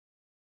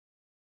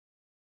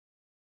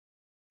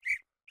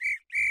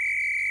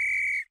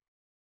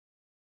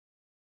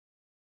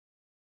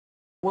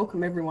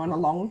Welcome everyone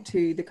along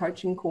to the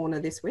Coaching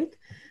Corner this week.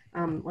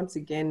 Once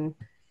again,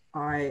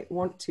 I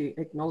want to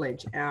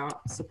acknowledge our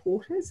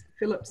supporters.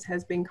 Philips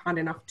has been kind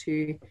enough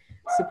to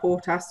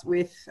support us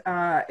with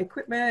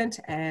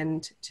equipment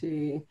and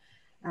to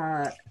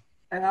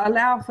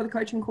allow for the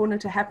Coaching Corner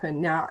to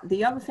happen. Now,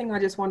 the other thing I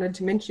just wanted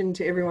to mention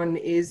to everyone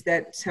is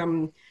that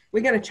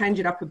we're going to change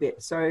it up a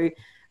bit. So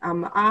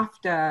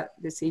after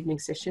this evening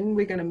session,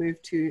 we're going to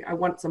move to a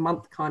once a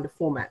month kind of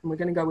format. And we're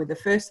going to go with the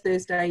first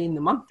Thursday in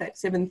the month at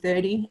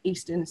 7:30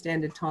 Eastern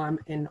Standard Time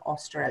in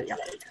Australia.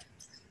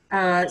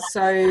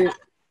 So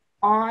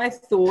I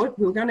thought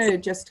we were going to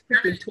just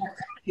quickly talk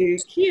to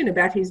Cian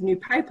about his new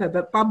paper,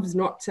 but Bub's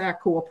not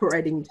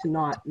cooperating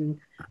tonight and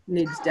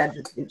needs Dad's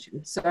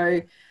attention.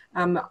 So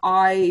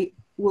I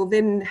will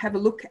then have a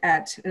look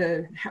at,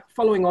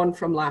 following on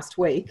from last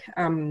week,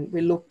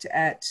 we looked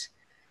at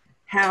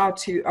how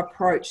to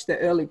approach the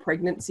early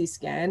pregnancy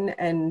scan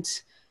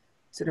and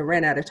sort of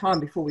ran out of time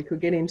before we could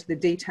get into the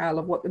detail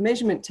of what the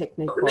measurement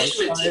technique was.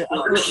 So I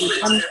thought we'd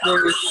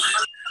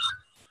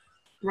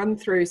run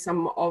through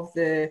some of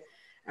the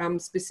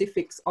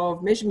specifics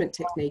of measurement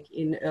technique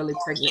in early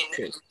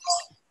pregnancy.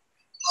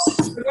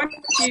 So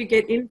once you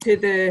get into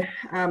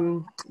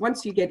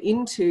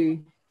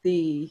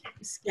the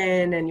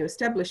scan and you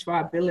establish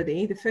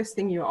viability, the first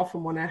thing you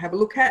often want to have a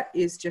look at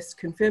is just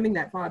confirming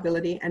that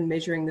viability and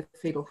measuring the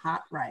fetal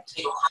heart rate.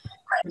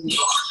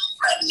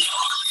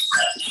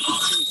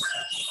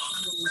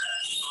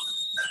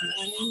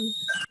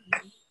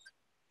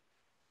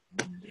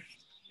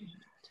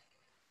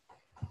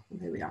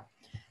 There we are.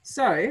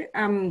 So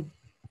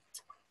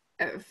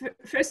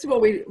first of all,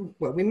 we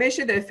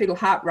measure the fetal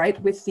heart rate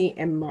with the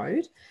M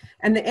mode,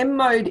 and the M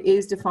mode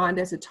is defined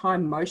as a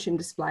time motion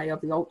display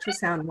of the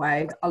ultrasound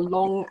wave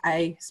along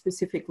a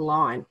specific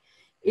line.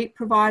 It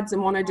provides a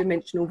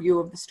monodimensional view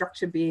of the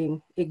structure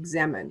being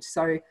examined.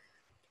 So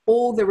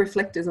all the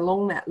reflectors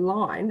along that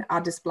line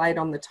are displayed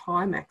on the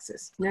time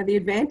axis. Now, the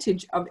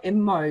advantage of M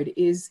mode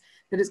is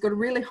that it's got a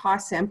really high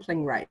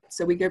sampling rate.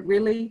 So we get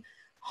really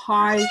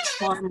high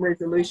time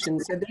resolution,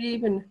 so that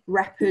even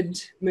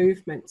rapid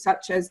movement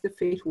such as the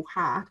fetal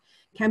heart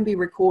can be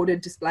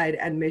recorded, displayed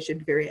and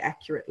measured very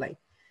accurately.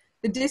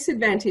 The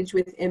disadvantage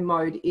with M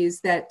mode is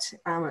that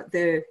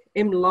the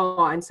M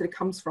line sort of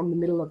comes from the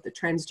middle of the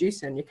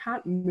transducer and you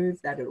can't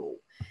move that at all.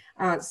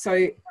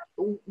 So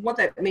what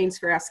that means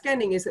for our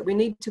scanning is that we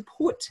need to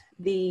put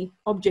the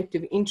object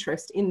of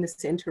interest in the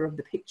center of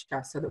the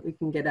picture so that we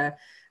can get a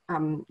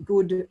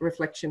good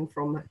reflection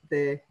from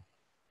the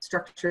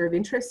structure of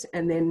interest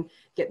and then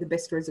get the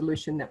best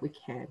resolution that we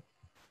can.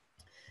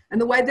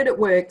 And the way that it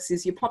works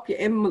is you pop your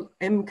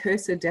M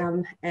cursor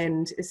down,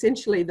 and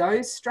essentially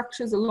those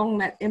structures along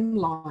that M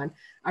line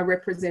are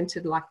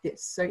represented like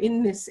this. So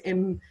in this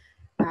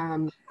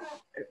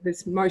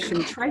this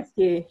motion trace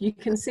here, you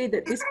can see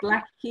that this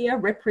black here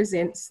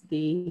represents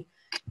the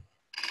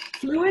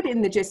fluid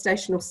in the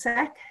gestational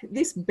sac.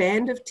 This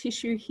band of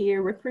tissue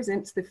here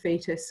represents the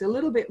fetus, a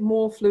little bit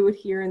more fluid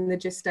here in the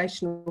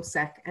gestational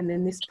sac, and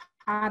then this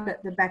part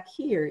at the back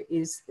here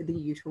is the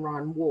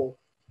uterine wall.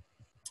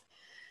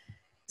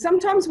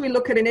 Sometimes we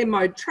look at an M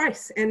mode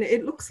trace and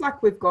it looks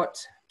like we've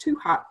got two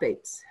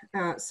heartbeats.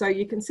 So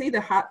you can see the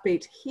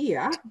heartbeat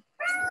here,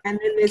 and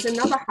then there's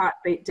another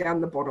heartbeat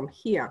down the bottom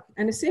here.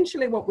 And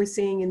essentially what we're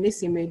seeing in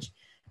this image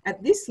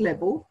at this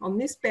level on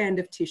this band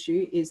of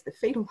tissue is the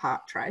fetal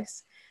heart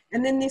trace.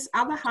 And then this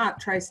other heart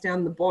trace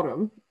down the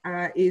bottom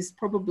is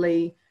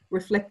probably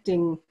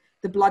reflecting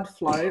the blood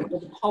flow or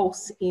the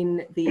pulse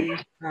in the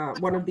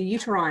one of the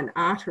uterine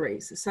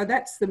arteries. So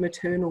that's the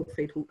maternal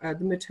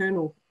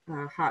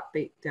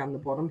heartbeat down the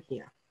bottom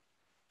here.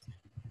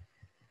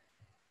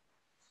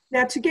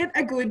 Now, to get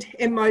a good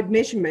M mode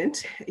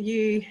measurement,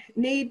 you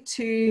need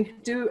to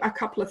do a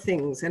couple of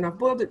things, and I've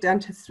boiled it down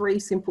to 3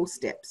 simple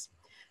steps.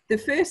 The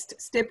first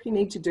step you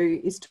need to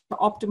do is to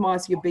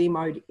optimize your B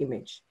mode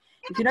image.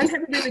 If you don't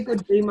have a really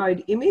good B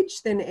mode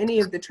image, then any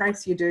of the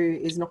trace you do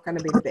is not going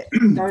to be the best.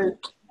 So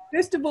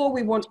first of all,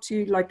 we want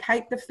to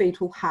locate the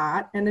fetal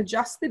heart and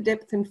adjust the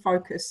depth and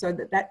focus so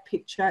that that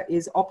picture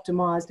is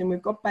optimized and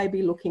we've got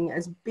baby looking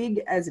as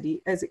big as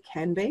it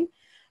can be.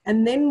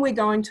 And then we're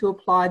going to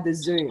apply the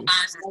zoom.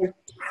 So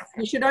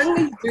you should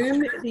only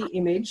zoom the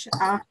image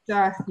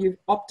after you've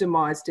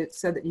optimized it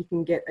so that you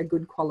can get a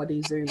good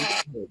quality zoom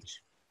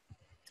image.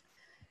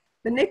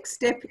 The next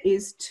step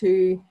is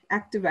to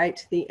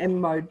activate the M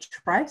mode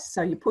trace.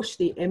 So you push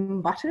the M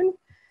button,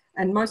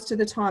 and most of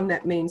the time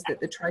that means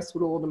that the trace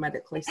will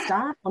automatically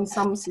start. On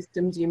some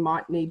systems, you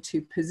might need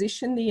to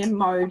position the M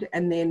mode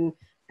and then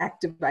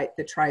activate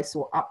the trace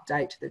or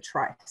update the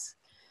trace.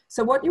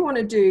 So what you want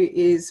to do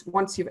is,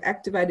 once you've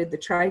activated the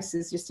trace,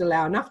 is just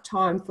allow enough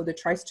time for the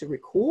trace to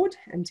record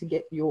and to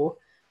get your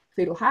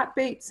fetal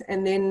heartbeats,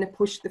 and then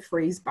push the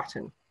freeze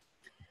button.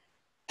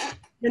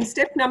 Then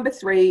step number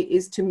 3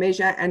 is to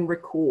measure and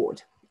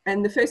record.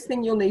 And the first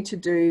thing you'll need to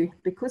do,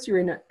 because you're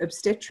in an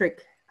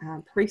obstetric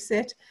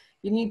preset,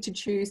 you need to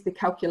choose the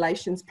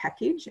calculations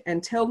package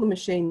and tell the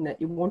machine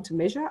that you want to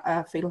measure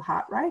a fetal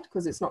heart rate,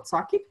 because it's not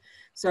psychic.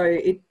 So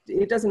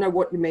it doesn't know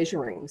what you're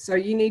measuring. So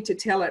you need to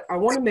tell it, I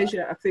want to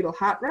measure a fetal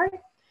heart rate.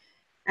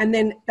 And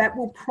then that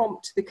will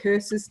prompt the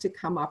cursors to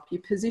come up. You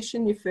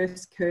position your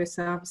first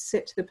cursor,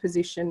 set the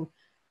position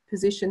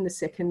the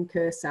second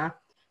cursor,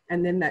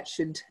 and then that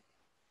should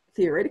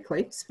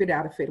theoretically spit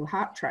out a fetal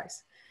heart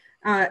trace.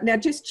 Now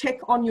just check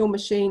on your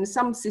machine.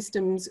 Some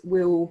systems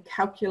will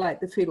calculate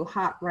the fetal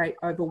heart rate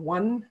over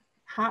 1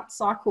 heart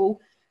cycle,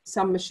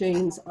 some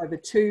machines over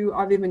 2.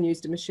 I've even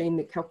used a machine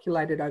that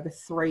calculated over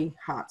 3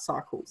 heart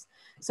cycles.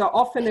 So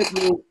often it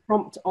will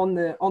prompt on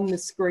the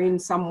screen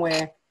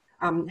somewhere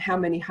how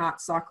many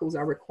heart cycles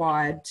are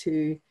required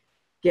to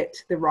get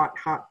the right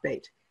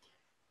heartbeat.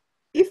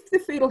 If the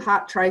fetal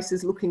heart trace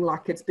is looking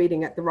like it's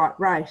beating at the right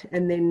rate,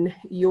 and then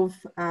you've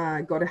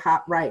got a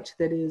heart rate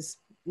that is,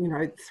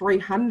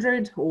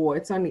 300 or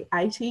it's only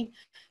 80,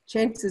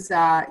 chances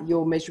are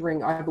you're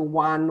measuring over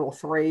 1 or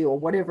 3 or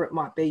whatever it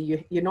might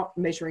be. You're not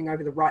measuring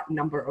over the right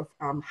number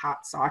of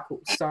heart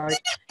cycles. So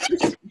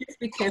just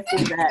be careful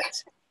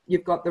that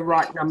you've got the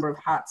right number of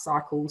heart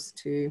cycles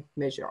to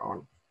measure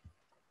on.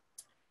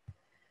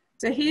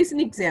 So here's an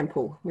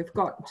example. We've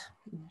got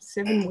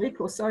 7-week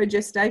or so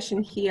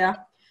gestation here.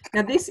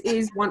 Now this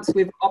is once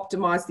we've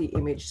optimized the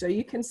image. So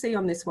you can see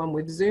on this one,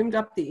 we've zoomed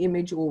up the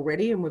image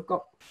already and we've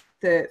got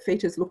the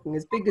fetus looking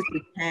as big as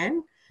we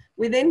can.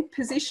 We then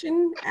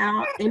position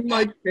our M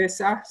mode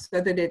cursor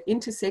so that it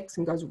intersects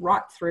and goes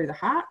right through the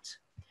heart.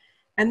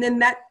 And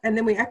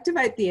then we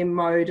activate the M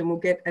mode and we'll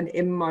get an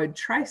M mode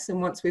trace.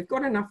 And once we've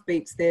got enough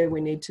beats there,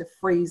 we need to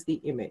freeze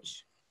the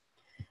image.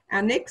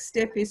 Our next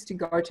step is to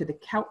go to the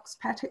calcs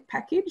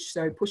package.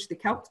 So push the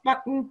calcs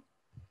button,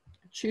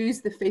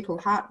 choose the fetal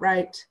heart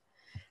rate,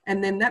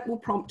 and then that will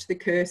prompt the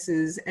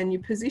cursors, and you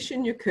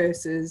position your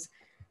cursors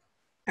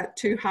at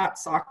 2 heart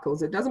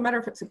cycles. It doesn't matter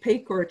if it's a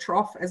peak or a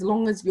trough, as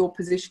long as you're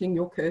positioning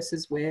your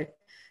cursors where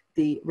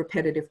the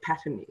repetitive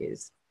pattern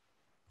is.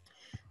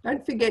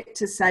 Don't forget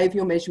to save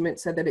your measurement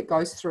so that it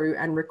goes through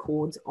and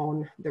records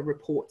on the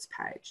reports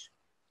page.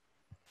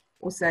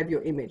 Or save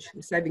your image.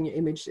 Saving your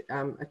image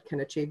can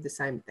achieve the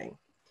same thing.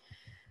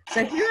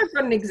 So here I've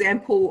got an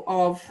example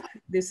of,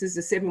 this is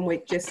a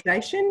 7-week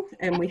gestation,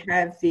 and we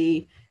have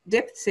the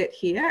depth set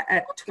here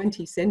at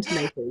 20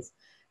 centimetres.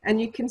 And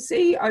you can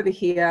see over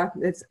here,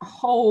 there's a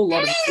whole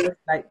lot of real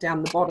estate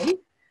down the bottom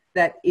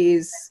that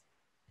is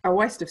a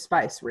waste of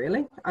space,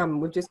 really.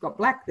 We've just got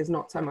black, there's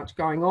not so much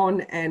going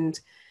on, and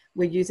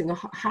we're using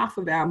half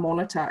of our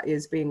monitor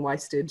is being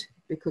wasted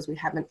because we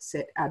haven't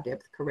set our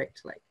depth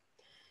correctly.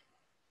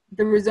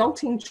 The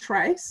resulting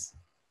trace,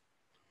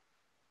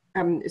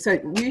 so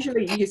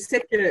usually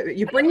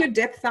you bring your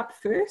depth up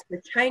first, you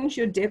change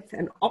your depth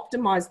and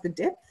optimize the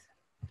depth.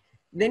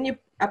 Then you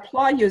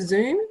apply your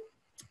zoom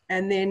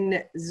and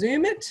then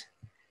zoom it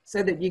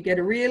so that you get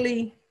a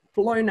really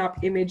blown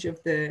up image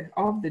of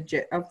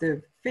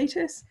the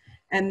fetus,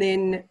 and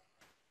then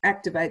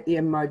activate the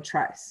M mode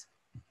trace.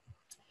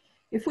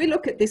 If we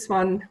look at this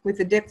one with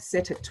the depth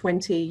set at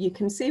 20, you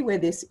can see where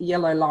this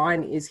yellow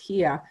line is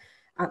here.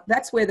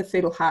 That's where the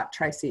fetal heart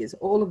trace is.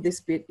 All of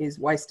this bit is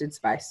wasted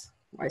space,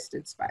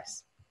 wasted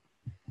space.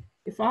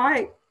 If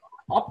I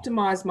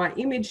optimize my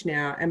image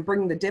now and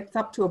bring the depth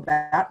up to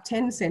about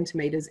 10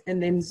 centimeters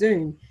and then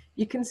zoom,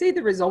 you can see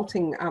the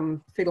resulting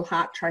fetal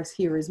heart trace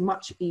here is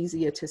much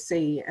easier to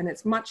see, and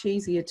it's much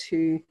easier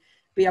to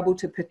be able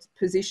to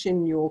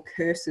position your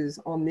cursors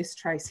on this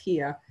trace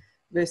here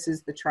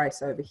versus the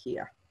trace over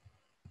here.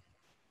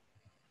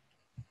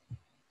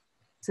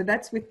 So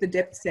that's with the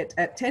depth set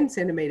at 10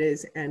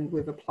 centimeters and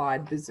we've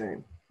applied the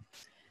zoom.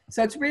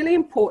 So it's really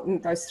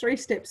important, those 3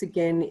 steps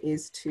again,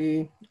 is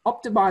to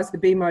optimize the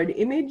B mode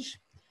image,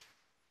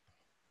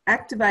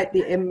 activate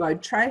the M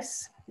mode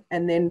trace,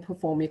 and then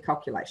perform your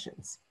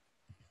calculations.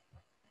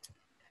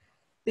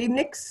 The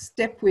next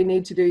step we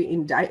need to do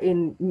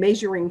in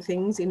measuring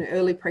things in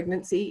early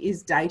pregnancy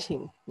is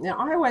dating. Now,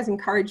 I always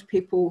encourage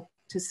people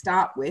to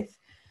start with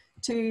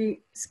to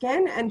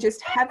scan and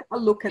just have a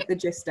look at the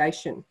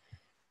gestation.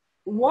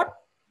 What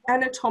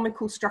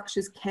anatomical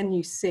structures can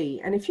you see?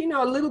 And if you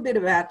know a little bit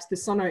about the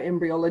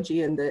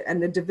sonoembryology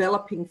and the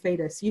developing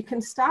fetus, you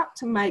can start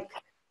to make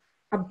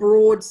a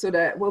broad sort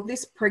of, well,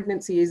 this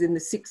pregnancy is in the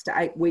 6 to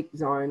 8 week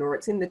zone, or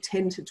it's in the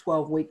 10 to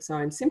 12 week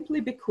zone,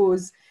 simply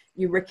because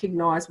you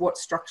recognize what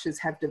structures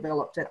have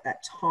developed at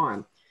that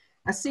time.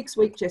 A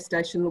 6-week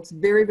gestation looks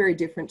very, very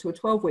different to a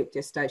 12-week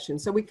gestation.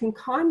 So we can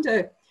kind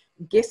of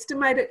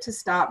guesstimate it to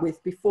start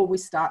with before we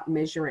start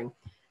measuring.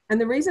 And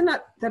the reason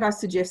that I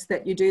suggest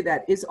that you do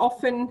that is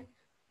often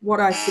what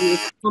I see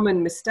as a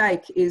common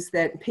mistake is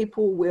that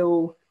people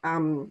will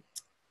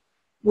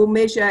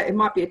measure, it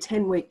might be a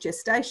 10-week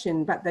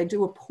gestation, but they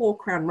do a poor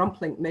crown rump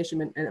length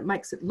measurement and it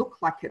makes it look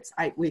like it's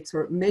 8 weeks,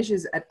 or it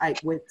measures at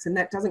 8 weeks, and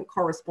that doesn't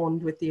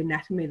correspond with the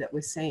anatomy that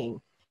we're seeing.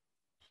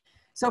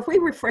 So if we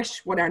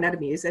refresh what our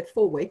anatomy is at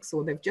 4 weeks,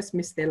 or they've just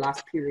missed their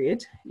last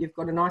period, you've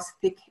got a nice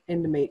thick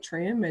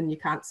endometrium and you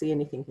can't see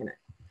anything in it.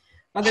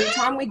 By the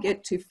time we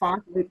get to 5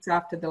 weeks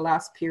after the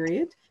last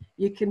period,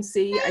 you can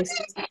see a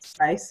cystic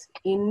space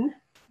in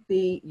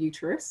the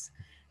uterus.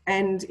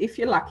 And if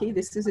you're lucky,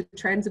 this is a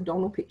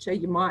transabdominal picture,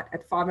 you might,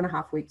 at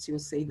 5.5 weeks, you'll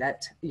see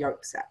that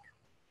yolk sac.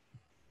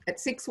 At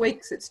 6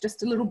 weeks, it's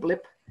just a little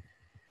blip.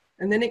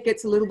 And then it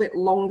gets a little bit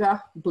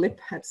longer blip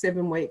at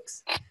 7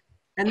 weeks.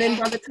 And then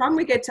by the time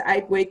we get to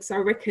 8 weeks, I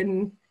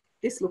reckon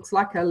this looks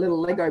like a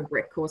little Lego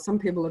brick, or some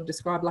people have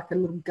described like a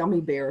little gummy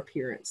bear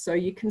appearance. So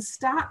you can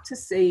start to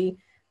see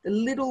the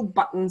little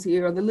buttons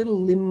here, or the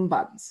little limb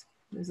buds.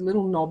 There's a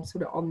little knob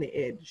sort of on the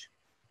edge.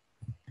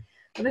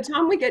 By the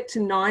time we get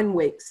to 9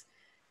 weeks,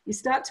 you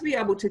start to be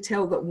able to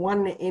tell that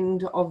one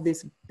end of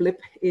this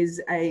blip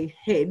is a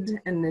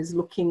head, and there's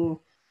looking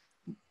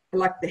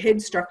like the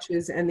head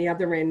structures, and the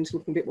other end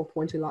looking a bit more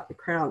pointy like the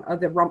crown, are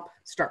the rump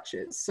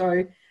structures.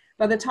 So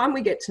by the time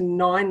we get to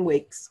 9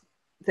 weeks,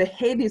 the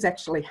head is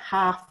actually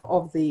half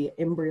of the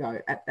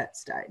embryo at that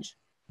stage.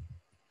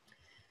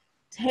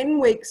 10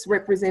 weeks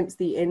represents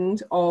the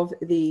end of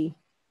the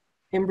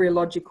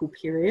embryological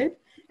period,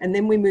 and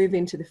then we move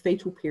into the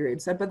fetal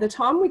period. So by the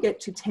time we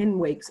get to 10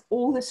 weeks,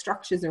 all the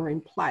structures are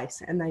in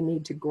place and they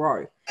need to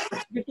grow.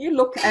 If you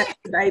look at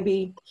the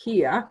baby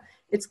here,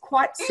 it's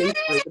quite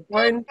see-through.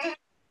 The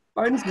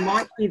bones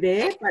might be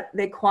there, but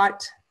they're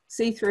quite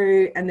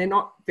see-through and they're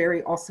not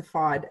very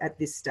ossified at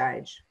this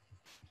stage.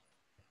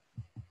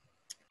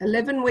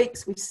 11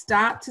 weeks, we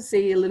start to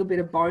see a little bit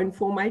of bone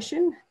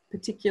formation,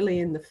 particularly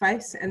in the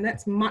face, and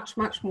that's much,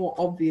 much more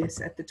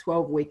obvious at the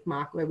 12-week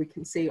mark, where we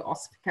can see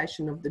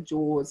ossification of the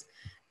jaws,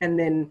 and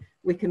then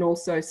we can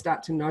also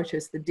start to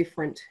notice the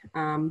different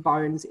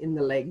bones in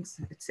the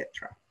legs,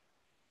 etc.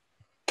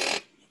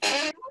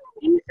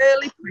 In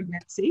early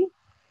pregnancy,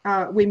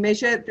 we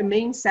measure the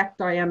mean sac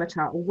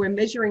diameter, or we're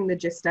measuring the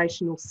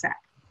gestational sac.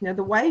 Now,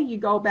 the way you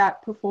go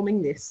about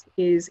performing this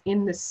is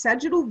in the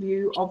sagittal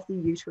view of the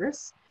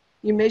uterus.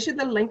 You measure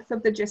the length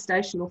of the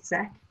gestational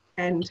sac,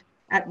 and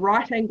at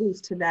right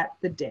angles to that,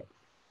 the depth.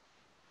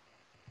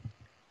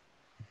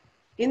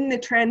 In the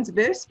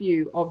transverse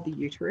view of the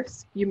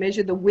uterus, you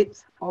measure the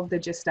width of the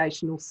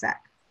gestational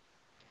sac.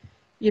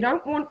 You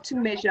don't want to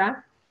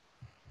measure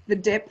the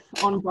depth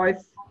on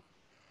both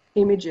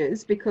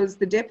images, because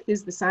the depth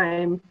is the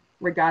same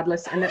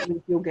regardless, and that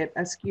means you'll get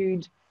a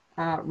skewed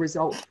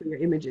result for your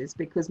images,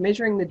 because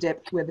measuring the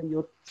depth, whether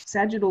you're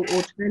sagittal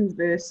or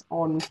transverse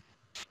on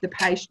the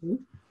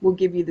patient, will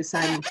give you the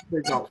same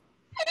result.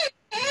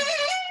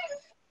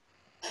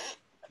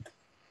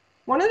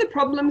 One of the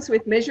problems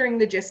with measuring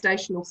the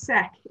gestational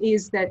sac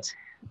is that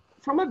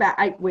from about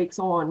 8 weeks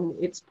on,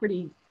 it's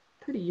pretty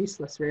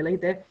useless, really.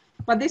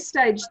 By this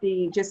stage,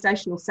 the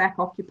gestational sac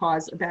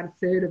occupies about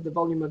 1/3 of the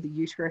volume of the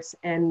uterus,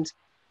 and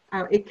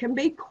it can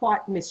be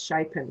quite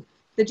misshapen.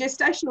 The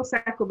gestational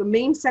sac, or the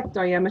mean sac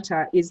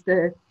diameter, is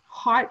the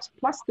height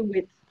plus the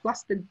width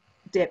plus the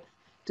depth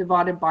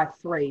divided by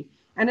 3.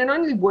 And it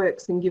only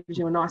works and gives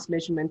you a nice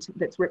measurement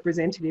that's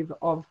representative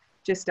of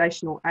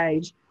gestational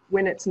age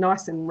when it's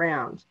nice and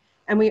round.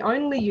 And we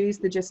only use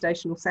the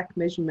gestational sac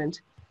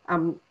measurement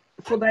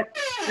for that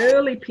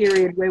early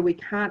period where we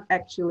can't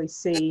actually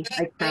see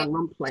a crown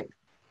rump length.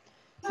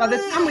 By the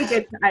time we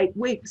get to 8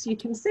 weeks, you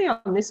can see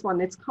on this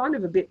one, it's kind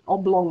of a bit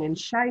oblong in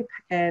shape,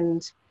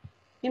 and,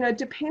 you know, it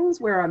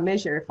depends where I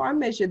measure. If I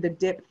measure the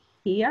depth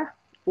here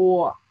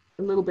or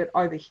a little bit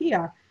over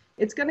here,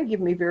 it's going to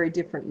give me very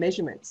different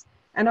measurements.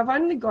 And I've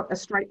only got a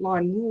straight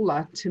line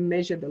ruler to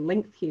measure the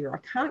length here. I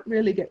can't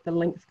really get the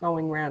length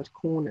going around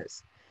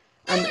corners.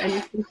 And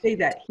you can see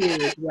that here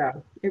as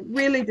well. It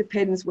really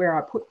depends where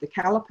I put the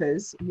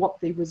calipers, what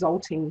the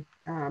resulting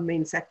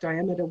mean sac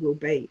diameter will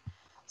be.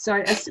 So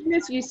as soon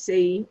as you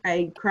see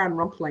a crown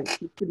rump length,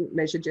 you couldn't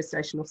measure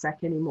gestational sac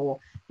anymore.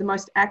 The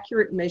most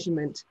accurate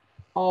measurement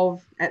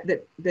of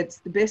that's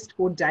the best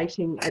for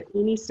dating at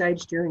any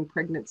stage during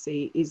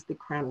pregnancy is the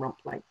crown rump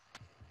length.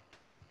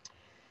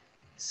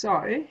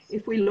 So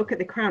if we look at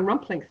the crown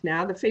rump length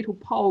now, the fetal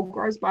pole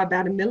grows by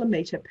about 1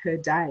 millimetre per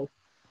day.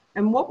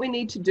 And what we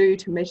need to do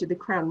to measure the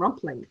crown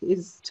rump length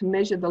is to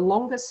measure the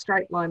longest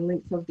straight line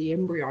length of the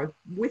embryo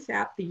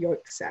without the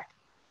yolk sac.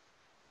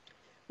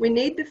 We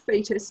need the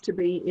fetus to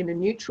be in a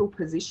neutral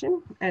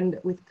position and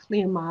with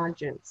clear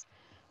margins.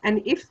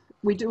 And if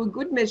we do a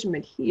good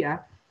measurement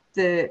here,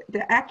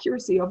 the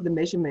accuracy of the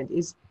measurement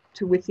is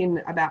to within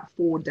about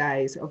 4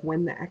 days of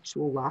when the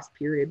actual last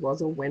period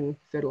was, or when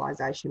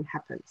fertilization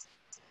happens.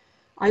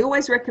 I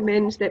always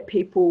recommend that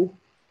people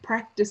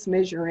practice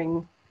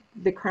measuring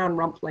the crown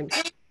rump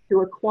length to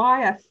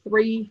acquire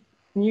 3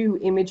 new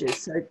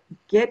images. So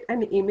get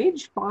an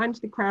image, find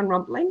the crown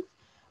rump length,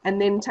 and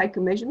then take a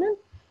measurement,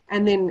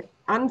 and then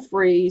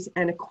unfreeze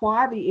and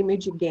acquire the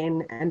image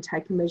again and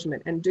take a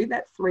measurement, and do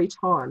that 3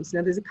 times.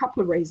 Now, there's a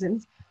couple of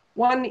reasons.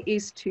 One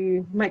is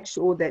to make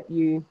sure that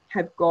you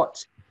have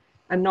got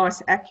a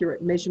nice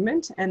accurate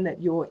measurement and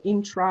that your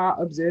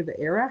intra-observer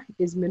error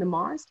is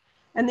minimized.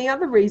 And the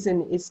other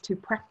reason is to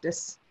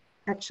practice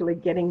actually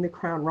getting the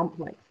crown rump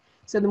length.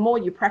 So the more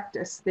you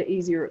practice, the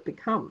easier it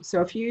becomes.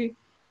 So if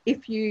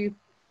you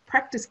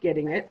practice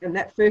getting it, and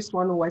that first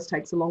one always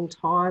takes a long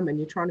time and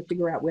you're trying to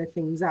figure out where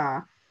things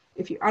are,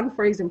 if you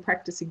unfreeze and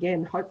practice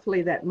again,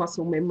 hopefully that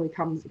muscle memory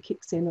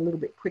kicks in a little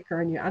bit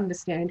quicker and you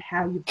understand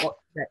how you've got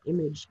that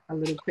image a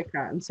little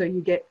quicker. And so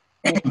you get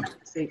more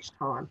practice each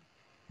time.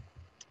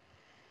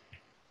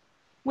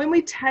 When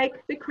we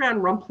take the crown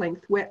rump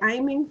length, we're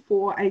aiming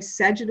for a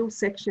sagittal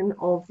section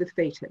of the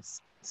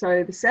fetus.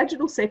 So the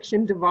sagittal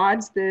section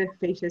divides the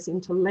fetus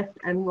into left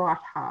and right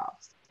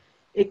halves.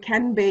 It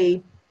can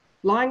be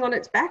lying on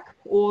its back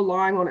or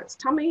lying on its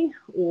tummy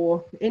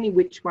or any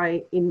which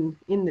way in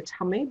the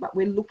tummy, but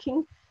we're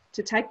looking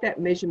to take that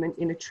measurement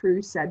in a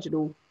true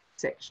sagittal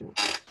section.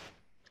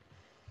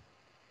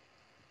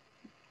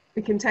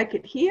 We can take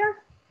it here,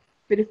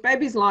 but if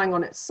baby's lying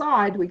on its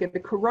side, we get the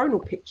coronal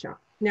picture.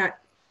 Now,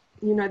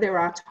 you know, there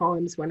are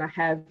times when I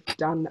have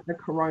done a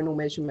coronal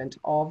measurement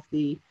of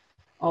the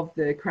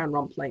crown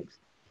rump length.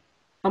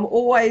 I'm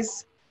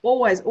always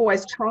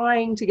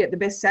trying to get the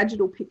best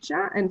sagittal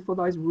picture, and for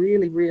those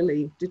really,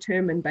 really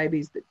determined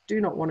babies that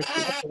do not want to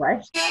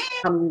cooperate,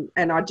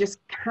 and I just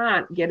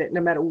can't get it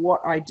no matter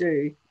what I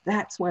do,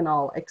 that's when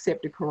I'll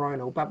accept a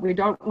coronal. But we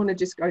don't want to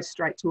just go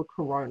straight to a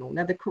coronal.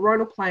 Now, the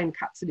coronal plane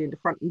cuts it into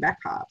front and back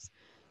halves,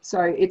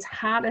 so it's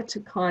harder to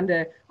kind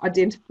of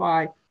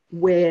identify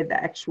where the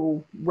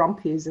actual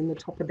rump is in the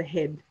top of the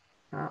head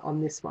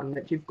on this one,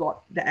 that you've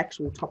got the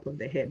actual top of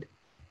the head.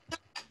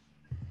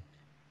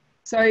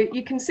 So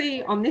you can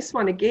see on this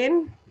one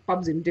again,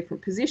 bub's in a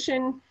different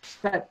position,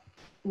 but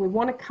we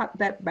want to cut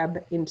that bub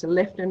into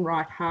left and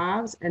right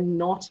halves and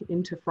not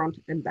into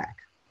front and back.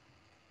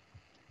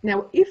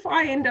 Now, if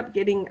I end up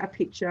getting a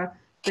picture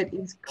that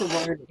is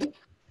coronal,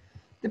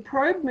 the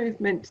probe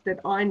movement that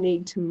I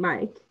need to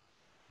make,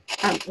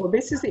 well,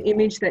 this is the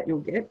image that you'll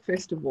get,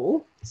 first of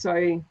all.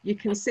 So you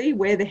can see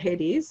where the head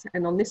is.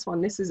 And on this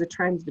one, this is a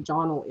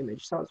transvaginal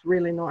image. So it's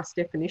really nice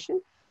definition.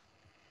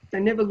 They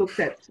never looked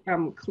at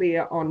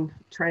clear on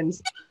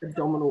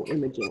transabdominal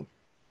imaging.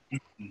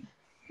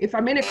 If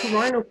I'm in a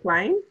coronal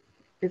plane,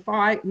 if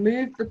I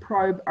move the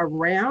probe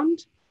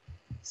around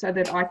so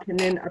that I can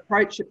then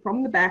approach it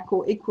from the back,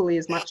 or equally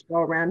as much go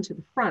around to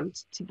the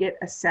front to get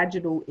a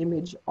sagittal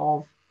image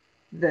of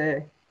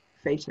the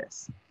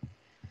fetus,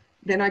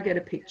 then I get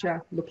a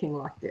picture looking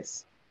like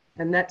this.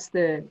 And that's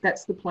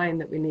the plane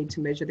that we need to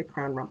measure the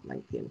crown rump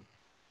length in.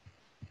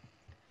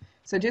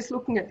 So just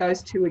looking at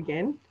those two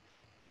again,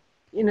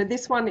 you know,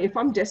 this one, if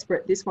I'm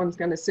desperate, this one's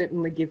going to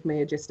certainly give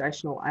me a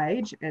gestational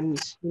age.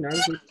 And, you know,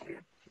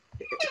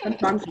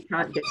 sometimes you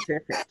can't get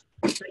perfect.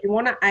 So you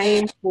want to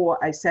aim for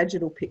a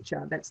sagittal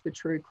picture. That's the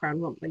true crown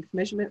rump length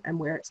measurement and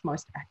where it's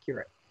most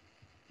accurate.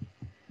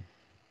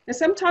 Now,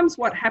 sometimes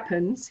what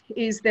happens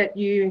is that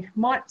you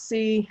might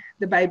see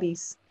the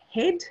baby's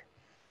head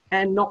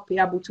and not be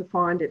able to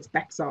find its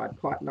backside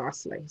quite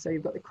nicely. So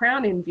you've got the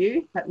crown in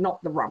view, but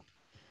not the rump.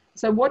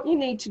 So what you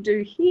need to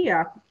do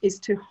here is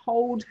to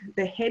hold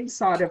the head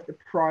side of the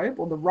probe,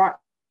 or the right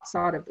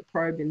side of the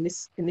probe in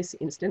this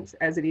instance,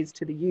 as it is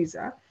to the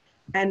user,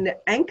 and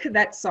anchor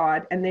that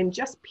side and then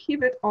just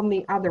pivot on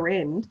the other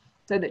end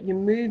so that you're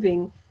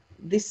moving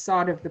this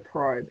side of the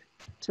probe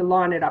to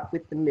line it up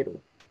with the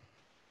middle.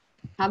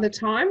 Other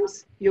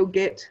times you'll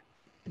get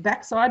the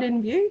backside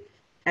in view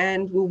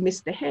and we'll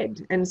miss the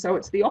head. And so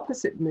it's the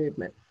opposite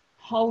movement.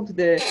 Hold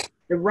the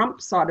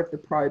rump side of the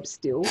probe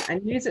still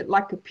and use it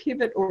like a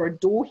pivot or a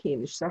door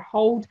hinge. So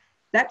hold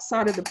that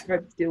side of the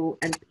probe still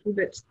and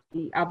pivot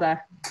the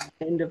other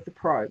end of the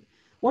probe.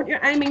 What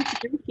you're aiming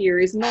to do here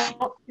is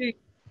not to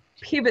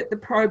pivot the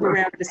probe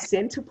around the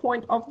center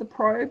point of the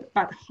probe,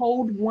 but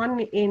hold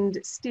one end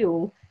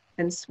still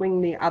and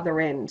swing the other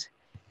end.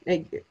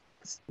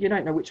 You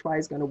don't know which way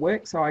is going to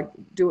work, so I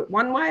do it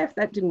one way. If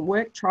that didn't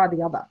work, try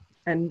the other.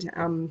 And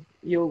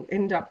you'll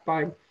end up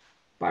by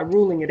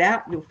ruling it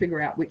out, you'll figure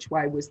out which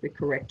way was the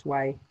correct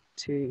way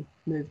to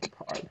move the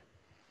probe.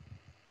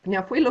 Now,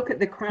 if we look at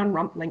the crown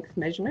rump length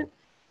measurement,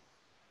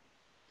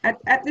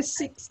 at the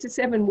 6 to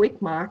 7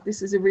 week mark,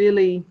 this is a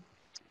really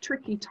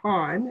tricky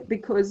time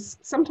because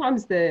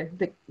sometimes the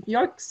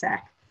yolk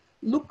sac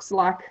looks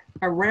like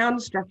a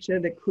round structure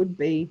that could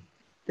be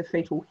the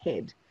fetal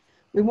head.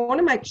 We want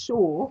to make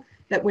sure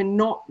that we're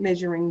not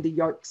measuring the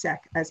yolk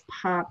sac as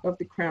part of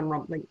the crown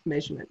rump length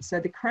measurement. So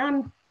the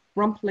crown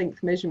rump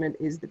length measurement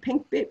is the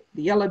pink bit,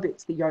 the yellow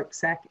bit's the yolk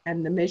sac,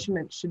 and the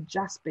measurement should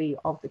just be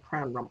of the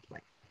crown rump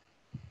length.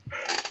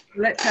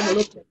 Let's have a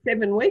look at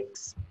 7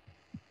 weeks.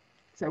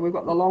 So we've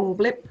got the long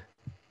blip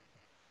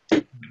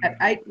at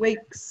 8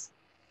 weeks.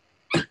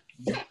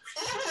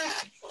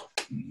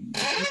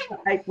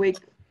 8-week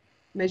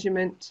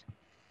measurement.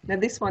 Now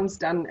this one's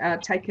done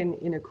taken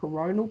in a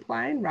coronal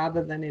plane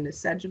rather than in a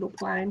sagittal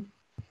plane.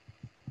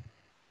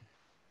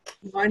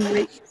 9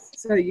 weeks.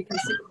 So you can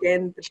see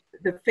again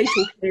the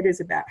fetal head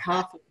is about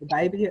half of the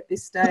baby at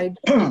this stage.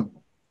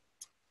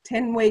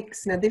 10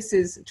 weeks. Now this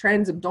is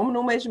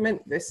transabdominal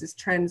measurement versus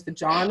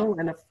transvaginal,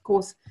 and of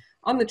course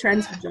on the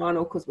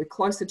transvaginal, because we're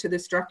closer to the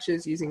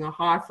structures using a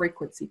high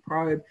frequency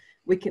probe,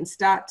 we can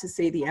start to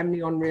see the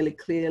amnion really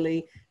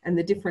clearly and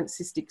the different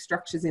cystic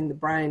structures in the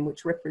brain,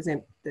 which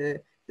represent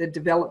the the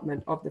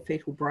development of the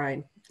fetal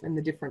brain and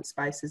the different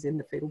spaces in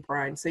the fetal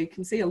brain. So you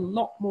can see a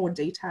lot more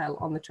detail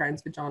on the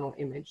transvaginal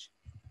image.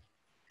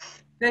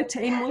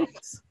 13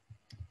 weeks.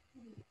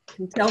 You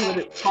can tell that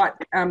it's quite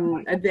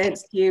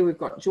advanced here. We've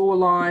got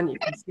jawline, you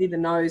can see the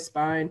nose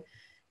bone,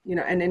 you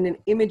know, and in an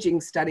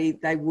imaging study,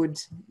 they would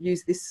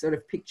use this sort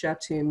of picture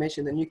to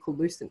measure the nuchal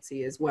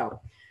lucency as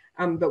well.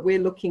 But we're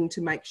looking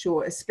to make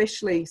sure,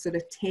 especially sort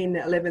of 10,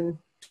 11,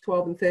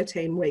 12 and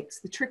 13 weeks,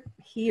 the trick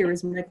here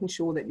is making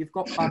sure that you've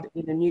got bud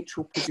in a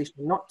neutral position,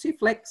 not too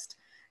flexed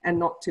and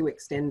not too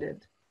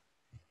extended.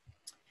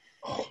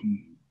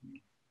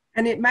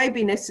 And it may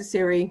be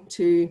necessary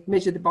to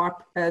measure the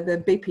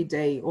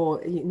BPD,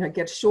 or, you know,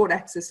 get a short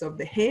axis of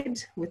the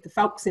head with the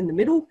falx in the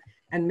middle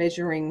and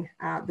measuring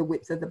the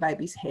width of the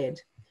baby's head.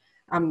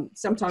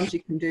 Sometimes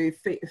you can do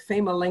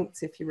femur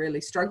lengths if you're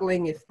really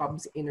struggling, if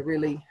bub's in a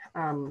really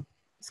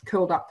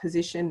curled up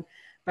position.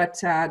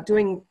 But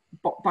doing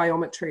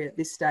biometry at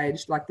this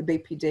stage, like the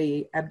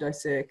BPD,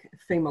 abdocirc,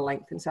 femur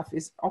length and stuff,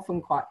 is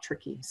often quite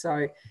tricky.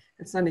 So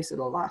it's only sort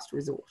of last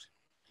resort.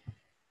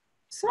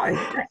 So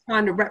that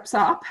kind of wraps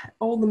up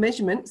all the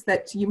measurements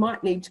that you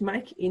might need to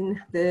make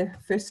in the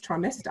first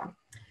trimester.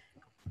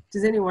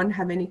 Does anyone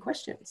have any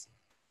questions?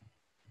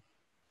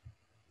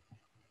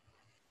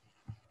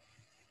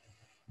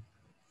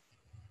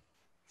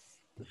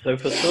 So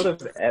for sort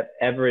of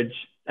average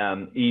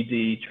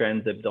ED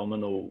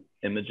transabdominal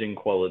imaging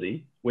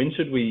quality, when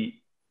should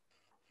we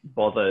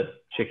bother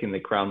checking the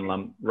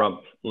crown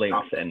rump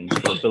length and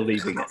sort of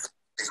believing it,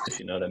 if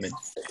you know what I mean?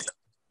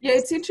 Yeah,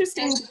 it's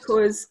interesting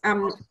because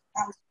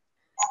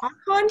I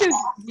kind of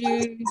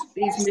view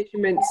these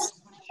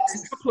measurements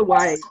a couple of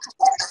ways.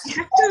 You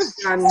have to have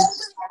done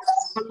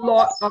a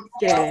lot of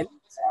scans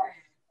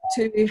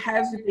to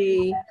have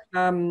the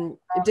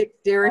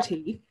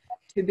dexterity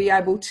to be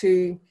able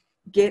to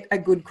get a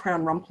good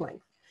crown rump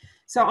length.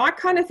 So I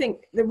kind of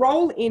think the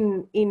role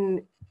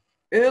in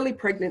early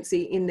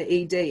pregnancy in the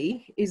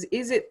ED is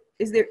it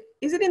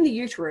in the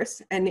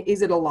uterus and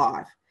is it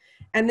alive?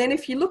 And then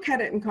if you look at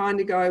it and kind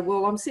of go,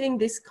 well, I'm seeing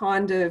this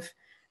kind of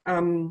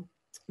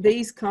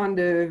these kind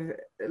of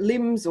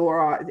limbs,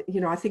 or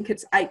you know, I think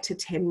it's 8 to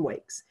 10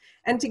 weeks,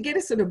 and to get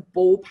a sort of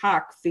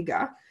ballpark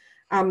figure.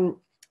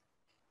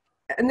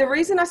 And the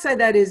reason I say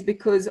that is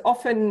because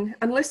often,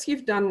 unless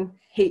you've done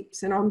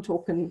heaps, and I'm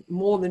talking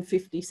more than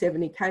 50,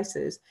 70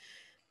 cases,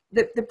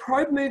 the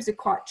probe moves are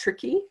quite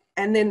tricky.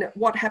 And then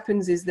what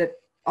happens is that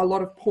a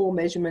lot of poor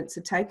measurements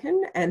are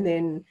taken, and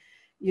then,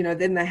 you know,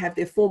 then they have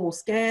their formal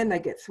scan, they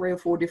get 3 or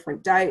 4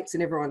 different dates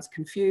and everyone's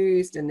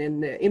confused. And then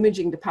the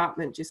imaging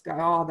department just go,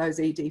 oh, those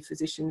ED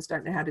physicians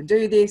don't know how to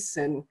do this,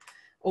 and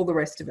all the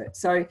rest of it.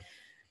 So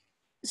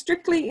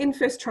strictly in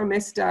first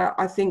trimester,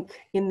 I think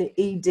in the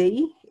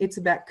ED, it's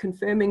about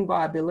confirming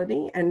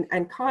viability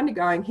and kind of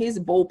going, here's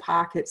a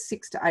ballpark at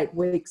 6 to 8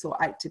 weeks or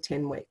 8 to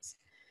 10 weeks.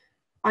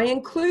 I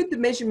include the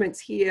measurements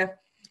here.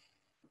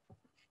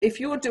 If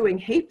you're doing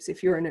heaps,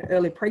 if you're in an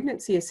early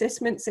pregnancy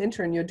assessment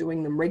centre and you're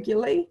doing them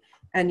regularly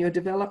and you're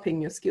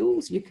developing your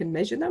skills, you can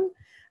measure them.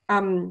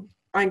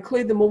 I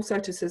include them also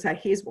to say,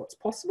 here's what's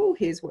possible,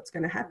 here's what's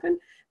going to happen.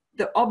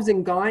 The obs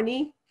and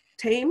gynae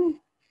team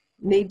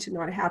need to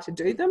know how to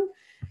do them.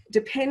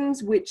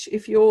 Depends which,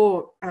 if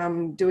you're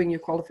doing your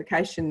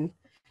qualification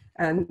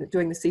and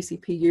doing the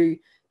CCPU,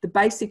 the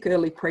basic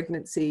early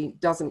pregnancy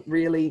doesn't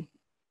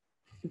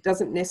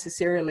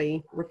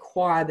necessarily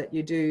require that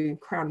you do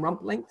crown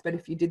rump length, but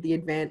if you did the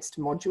advanced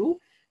module,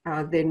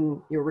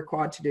 then you're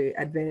required to do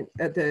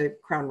the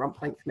crown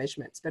rump length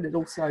measurements. But it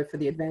also, for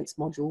the advanced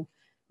module,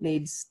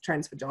 needs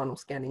transvaginal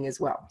scanning as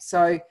well.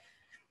 So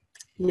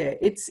yeah,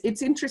 it's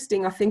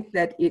interesting. I think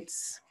that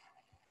it's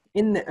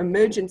in the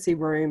emergency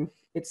room,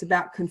 it's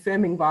about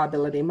confirming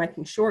viability,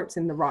 making sure it's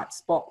in the right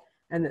spot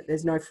and that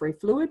there's no free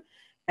fluid,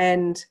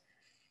 and,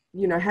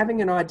 you know,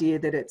 having an idea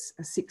that it's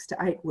 6 to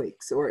 8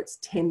 weeks or it's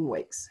 10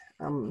 weeks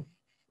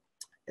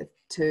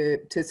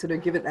to sort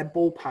of give it that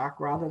ballpark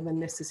rather than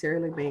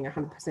necessarily being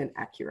 100%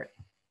 accurate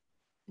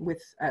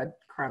with a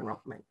crown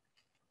rump length.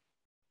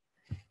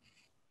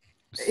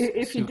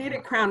 If you did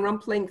a crown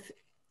rump length,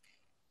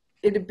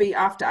 it'd be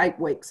after 8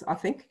 weeks, I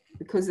think,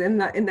 because in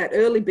that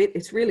early bit,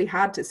 it's really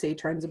hard to see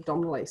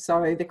transabdominally.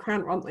 So the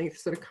crown rump length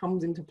sort of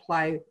comes into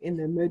play in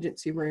the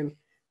emergency room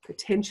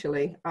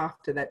potentially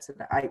after that sort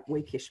of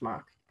 8-weekish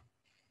mark.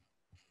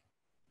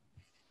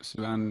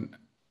 Suean,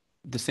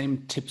 the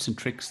same tips and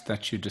tricks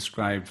that you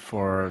described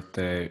for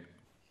the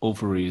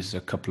ovaries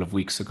a couple of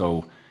weeks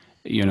ago,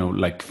 you know,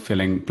 like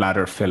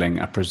bladder filling,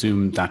 I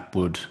presume that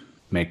would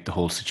make the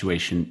whole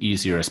situation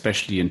easier,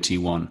 especially in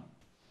T1.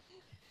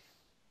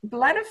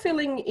 Bladder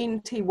filling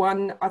in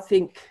T1, I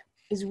think,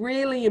 is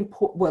really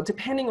important. Well,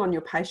 depending on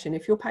your patient,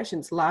 if your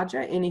patient's larger,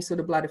 any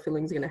sort of bladder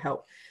filling is going to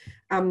help.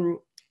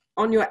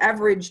 On your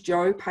average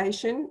Joe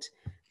patient,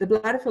 the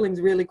bladder filling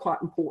is really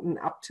quite important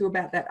up to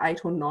about that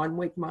 8 or 9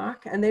 week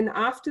mark. And then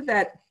after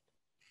that,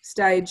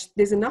 stage,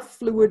 there's enough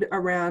fluid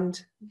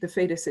around the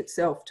fetus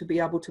itself to be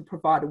able to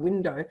provide a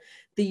window.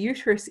 The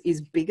uterus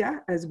is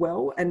bigger as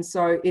well, and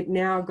so it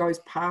now goes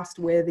past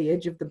where the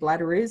edge of the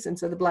bladder is, and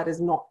so the bladder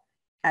is not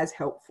as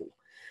helpful.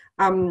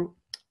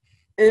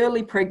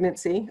 Early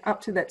pregnancy, up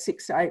to that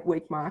 6 to 8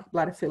 week mark,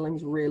 bladder filling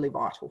is really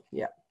vital.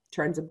 Yeah,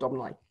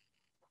 transabdominally.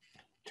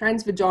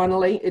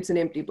 Transvaginally, it's an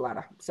empty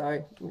bladder,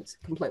 so it's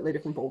a completely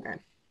different ballgame.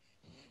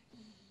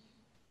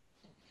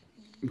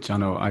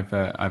 Jono,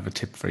 I've a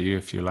tip for you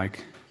if you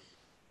like.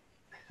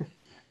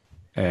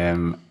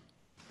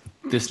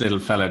 This little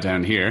fella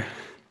down here,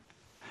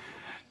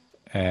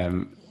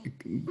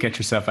 get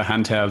yourself a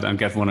handheld and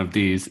get one of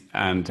these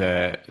and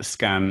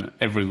scan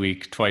every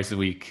week, twice a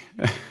week,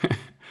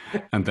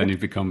 and then you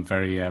become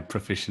very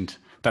proficient.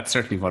 That's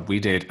certainly what we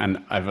did,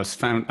 and I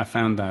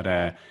found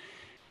that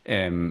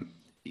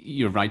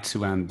you're right,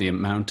 Suean. The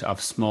amount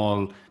of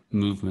small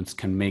movements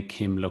can make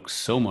him look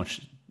so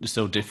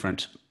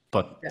different.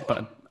 But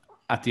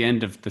at the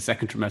end of the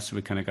second trimester,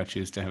 we kind of got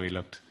used to how he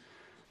looked.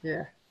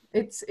 Yeah,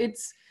 it's.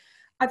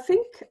 I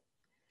think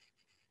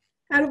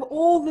out of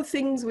all the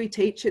things we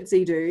teach at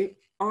Zedu,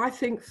 I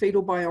think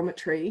fetal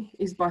biometry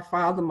is by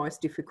far the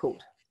most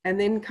difficult. And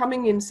then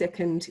coming in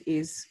second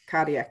is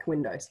cardiac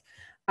windows.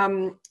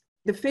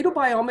 The fetal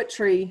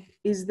biometry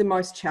is the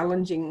most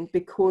challenging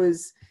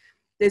because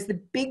there's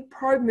the big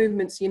probe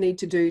movements you need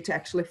to do to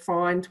actually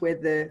find where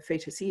the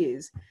fetus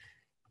is.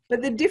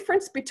 But the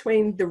difference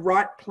between the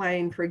right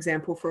plane, for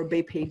example, for a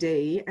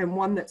BPD and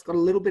one that's got a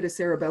little bit of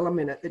cerebellum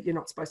in it that you're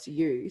not supposed to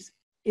use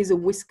is a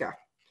whisker.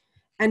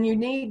 And you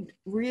need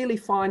really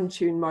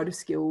fine-tuned motor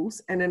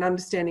skills and an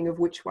understanding of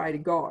which way to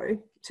go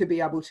to be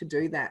able to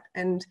do that.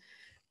 And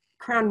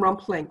crown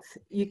rump length,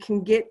 you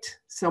can get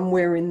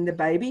somewhere in the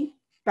baby,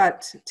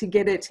 but to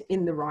get it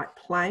in the right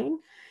plane.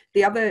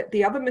 The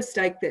other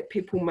mistake that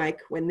people make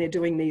when they're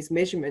doing these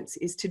measurements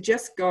is to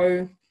just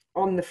go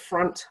on the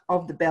front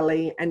of the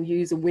belly and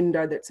use a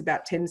window that's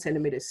about 10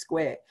 centimeters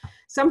square.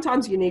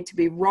 Sometimes you need to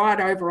be right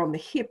over on the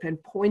hip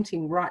and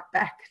pointing right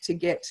back to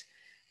get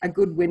a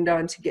good window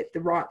and to get the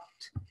right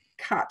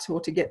cut or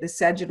to get the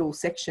sagittal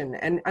section.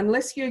 And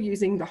unless you're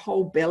using the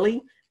whole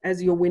belly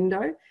as your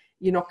window,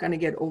 you're not going to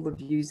get all the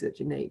views that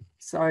you need.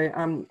 So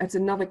it's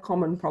another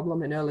common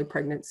problem in early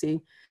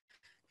pregnancy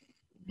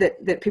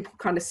that people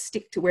kind of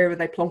stick to wherever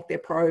they plonk their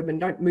probe and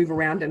don't move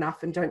around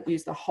enough and don't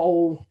use the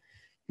whole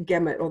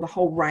gamut or the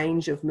whole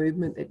range of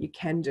movement that you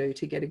can do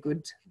to get a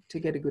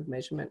good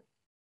measurement.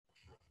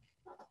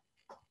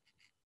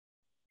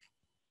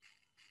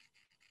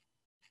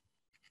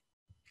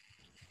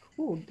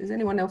 Cool. Does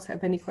anyone else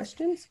have any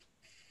questions?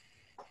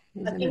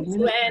 I think,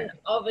 Suean,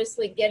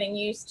 obviously getting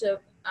used to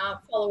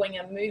following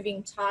a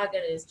moving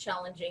target is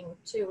challenging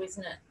too,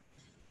 isn't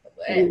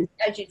it?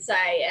 As you'd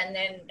say, and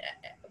then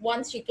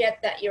once you get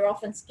that, you're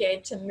often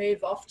scared to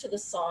move off to the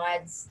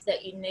sides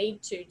that you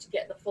need to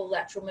get the full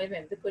lateral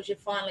movement because you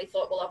finally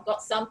thought, well, I've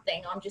got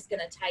something, I'm just going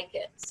to take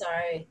it. So,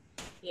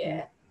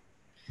 yeah.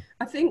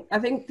 I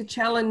think the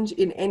challenge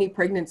in any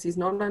pregnancy is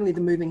not only the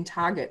moving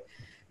target,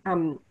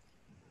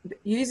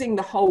 using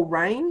the whole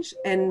range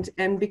and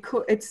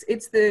because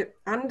it's the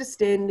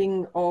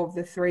understanding of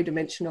the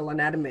three-dimensional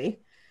anatomy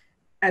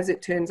as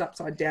it turns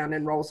upside down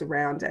and rolls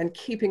around, and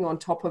keeping on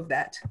top of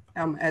that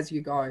as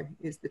you go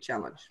is the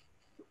challenge.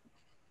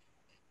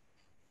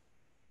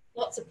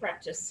 Lots of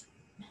practice.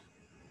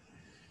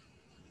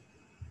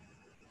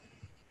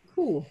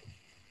 Cool.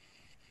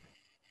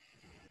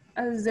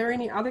 Is there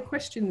any other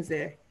questions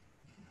there?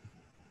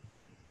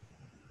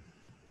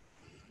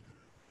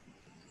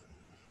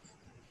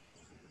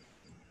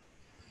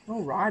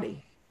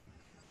 Alrighty.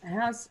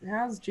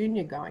 How's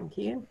Junior going,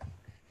 Cian?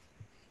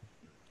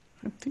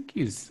 I think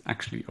he's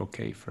actually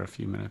okay for a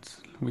few minutes.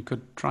 We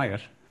could try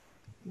it.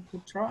 We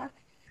could try.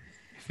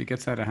 If he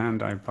gets out of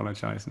hand, I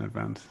apologise in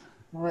advance.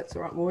 Well, that's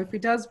all right. Well, if he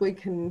does, we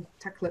can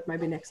tackle it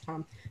maybe next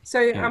time.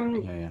 So,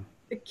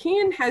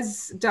 Cian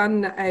has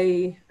done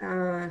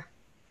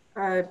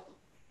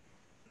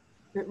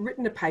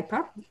written a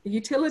paper,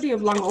 Utility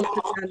of Lung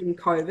Ultrasound in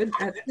COVID,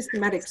 a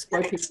systematic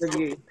scoping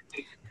review.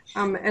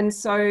 And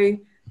so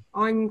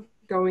I'm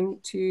going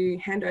to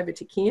hand over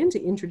to Cian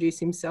to introduce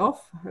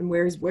himself and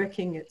where he's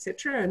working,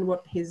 etc., and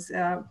what his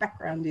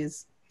background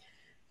is.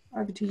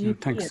 Over to you.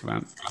 Thanks,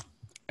 Suean.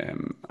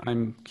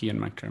 I'm Cian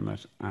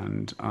McDermott,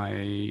 and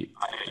I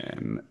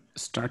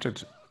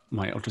started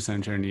my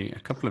ultrasound journey a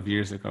couple of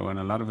years ago, and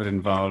a lot of it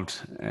involved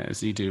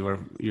Zedu, or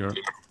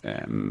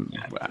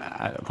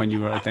when you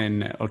were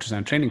then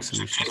Ultrasound Training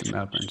Solutions in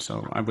Melbourne.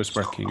 So I was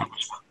working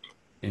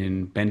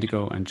in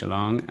Bendigo and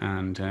Geelong,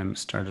 and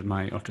started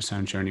my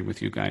ultrasound journey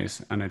with you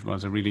guys, and it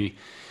was a really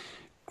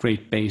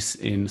great base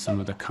in some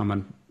of the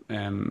common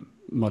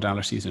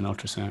modalities in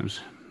ultrasound.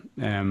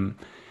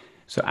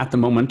 So at the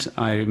moment,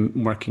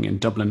 I'm working in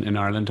Dublin in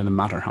Ireland in the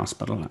Mater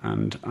Hospital,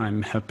 and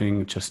I'm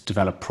helping just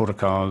develop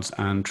protocols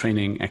and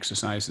training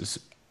exercises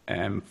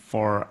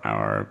for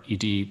our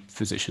ED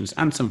physicians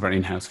and some of our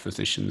in-house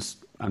physicians,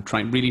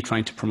 and really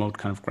trying to promote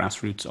kind of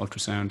grassroots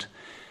ultrasound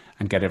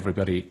and get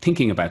everybody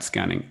thinking about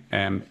scanning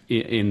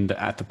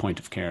at the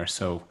point of care.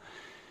 So,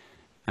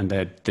 and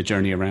the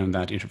journey around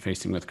that,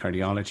 interfacing with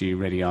cardiology,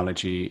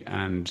 radiology,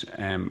 and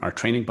our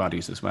training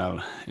bodies as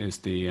well, is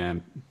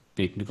the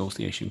big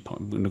negotiation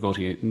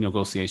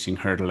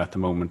hurdle at the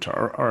moment,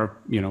 or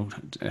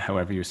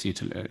however you see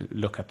to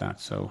look at that.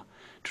 So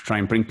to try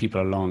and bring people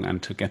along and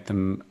to get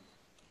them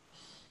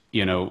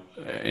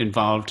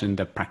involved in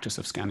the practice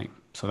of scanning.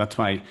 So that's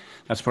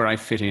where I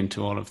fit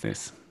into all of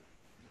this.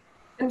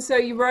 And so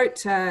you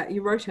wrote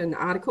an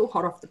article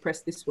hot off the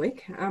press this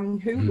week.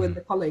 Who were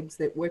the colleagues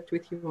that worked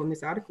with you on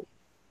this article?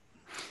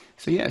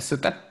 So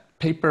that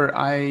paper,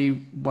 I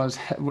was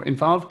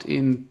involved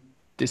in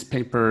this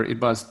paper.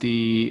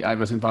 I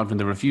was involved in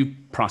the review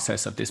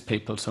process of this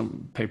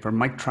paper.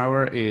 Mike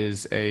Trower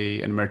is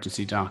an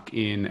emergency doc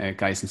in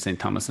Guy's and St.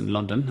 Thomas in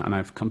London, and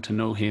I've come to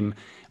know him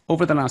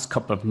over the last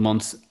couple of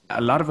months.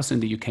 A lot of us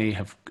in the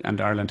UK and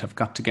Ireland have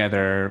got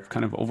together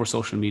kind of over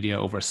social media,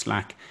 over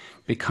Slack,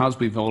 because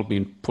we've all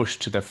been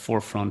pushed to the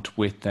forefront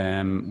with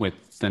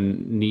the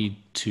need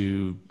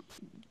to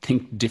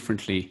think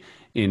differently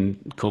in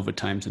COVID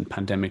times and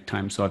pandemic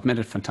times. So I've met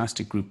a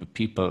fantastic group of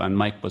people, and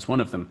Mike was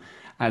one of them,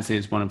 as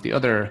is one of the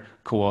other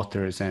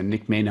co-authors,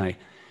 Nick Maynai.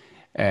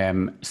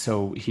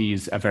 So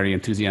he's a very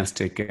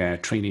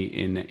enthusiastic trainee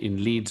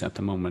in Leeds at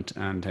the moment,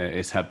 and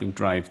is helping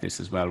drive this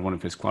as well. One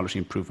of his quality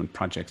improvement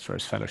projects for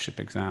his fellowship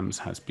exams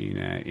has been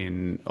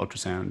in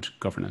ultrasound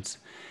governance.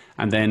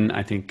 And then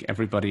I think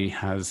everybody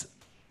has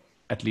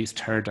at least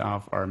heard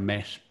of or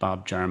met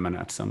Bob Jarman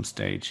at some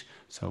stage.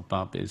 So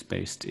Bob is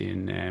based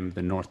in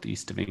the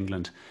northeast of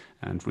England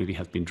and really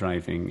has been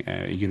driving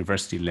a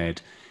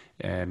university-led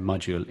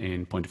module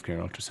in point-of-care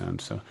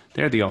ultrasound. So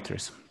they're the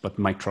authors, but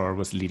Mike Trower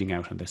was leading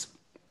out on this.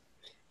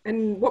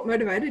 And what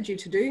motivated you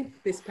to do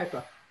this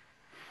paper?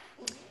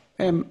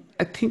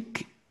 I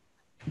think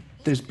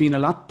there's been a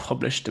lot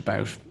published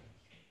about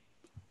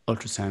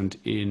ultrasound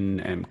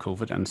in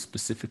COVID, and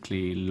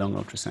specifically lung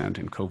ultrasound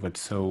in COVID.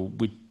 So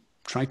we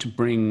try to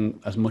bring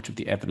as much of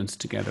the evidence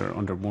together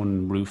under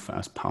one roof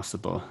as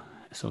possible.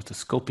 So it's a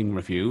scoping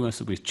review.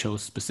 So we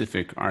chose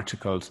specific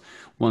articles,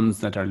 ones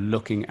that are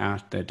looking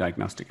at the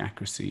diagnostic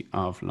accuracy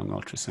of lung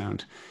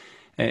ultrasound.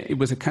 It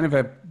was a kind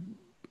of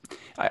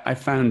I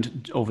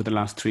found over the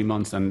last 3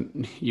 months,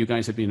 and you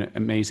guys have been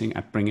amazing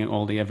at bringing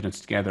all the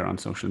evidence together on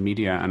social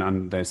media and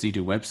on the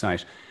Zedu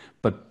website,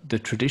 but the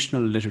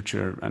traditional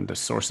literature and the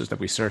sources that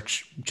we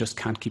search just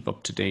can't keep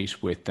up to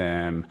date with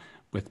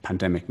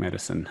pandemic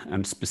medicine,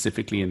 and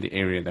specifically in the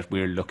area that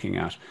we're looking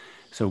at.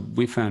 So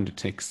we found it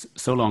takes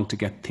so long to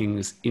get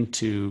things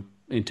into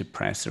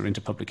press or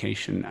into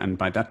publication, and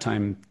by that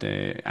time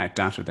the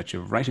data that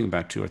you're writing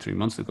about 2 or 3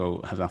 months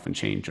ago has often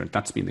changed, or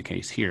that's been the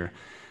case here.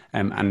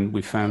 And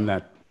we found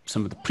that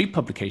some of the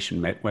pre-publication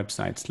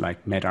websites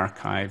like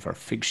medRxiv or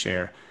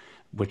Figshare,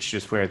 which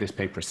is where this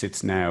paper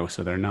sits now,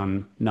 so they're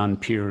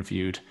non-peer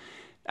reviewed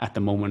at the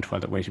moment while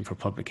they're waiting for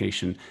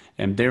publication,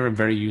 and they're a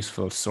very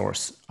useful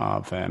source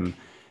of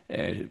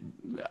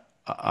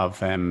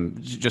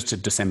just to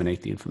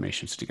disseminate the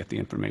information, so to get the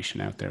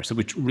information out there. So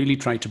we really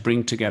try to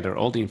bring together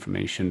all the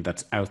information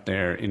that's out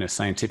there in a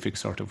scientific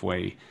sort of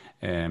way.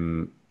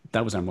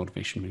 That was our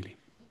motivation, really.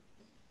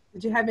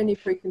 Did you have any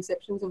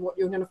preconceptions of what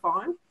you were going to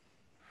find?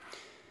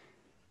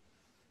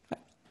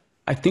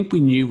 I think we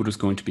knew what was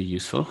going to be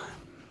useful.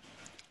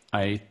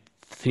 I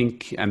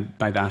think, and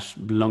by that,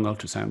 lung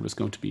ultrasound was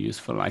going to be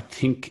useful. I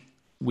think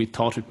we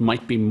thought it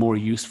might be more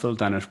useful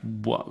than it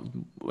was.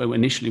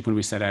 Initially, when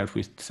we set out,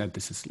 we said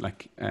this is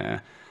like a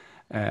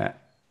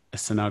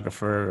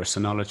sonographer or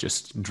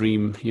sonologist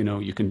dream.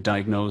 You can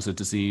diagnose a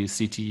disease.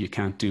 CT, you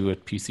can't do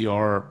it.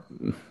 PCR,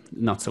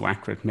 not so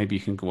accurate. Maybe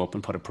you can go up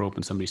and put a probe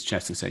in somebody's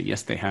chest and say,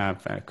 yes, they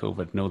have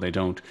COVID. No, they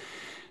don't.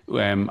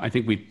 I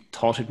think we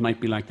thought it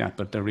might be like that,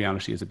 but the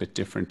reality is a bit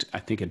different. I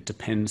think it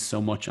depends so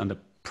much on the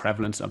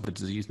prevalence of the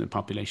disease in the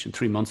population.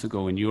 3 months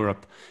ago in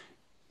Europe,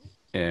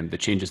 the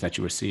changes that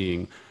you were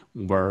seeing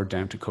were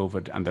down to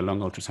COVID, and the lung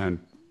ultrasound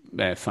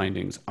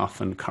findings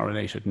often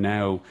correlated.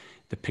 Now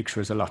the picture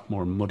is a lot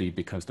more muddy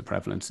because the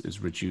prevalence is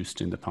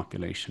reduced in the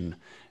population.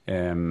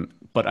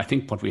 But I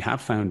think what we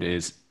have found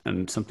is,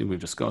 and something we've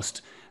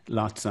discussed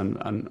lots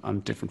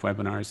on different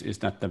webinars, is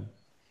that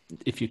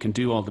if you can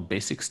do all the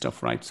basic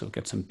stuff right, so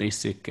get some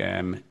basic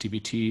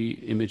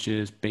DVT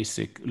images,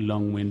 basic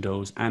lung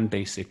windows, and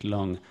basic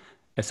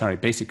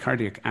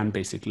cardiac and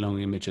basic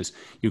lung images,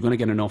 you're going to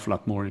get an awful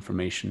lot more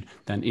information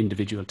than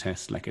individual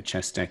tests like a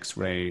chest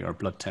X-ray or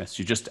blood tests.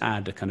 You just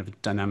add a kind of a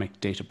dynamic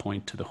data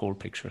point to the whole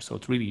picture, so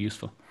it's really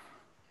useful.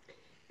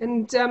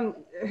 And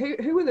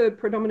who are the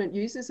predominant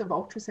users of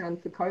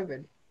ultrasound for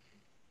COVID?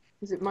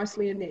 Is it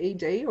mostly in the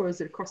ED, or is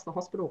it across the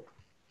hospital?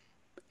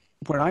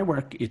 Where I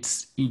work,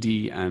 it's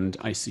ED and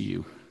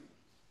ICU.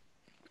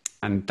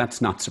 And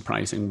that's not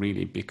surprising,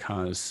 really,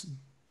 because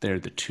they're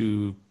the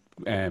two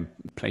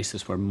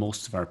places where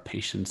most of our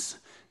patients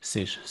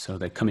sit. So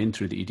they come in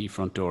through the ED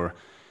front door.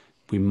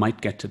 We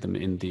might get to them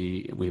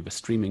we have a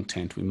streaming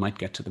tent. We might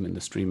get to them in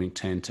the streaming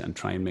tent and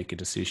try and make a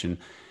decision.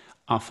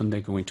 often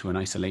they go into an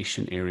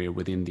isolation area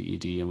within the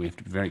ED, and we have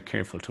to be very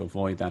careful to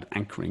avoid that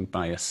anchoring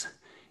bias,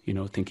 you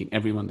know, thinking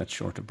everyone that's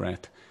short of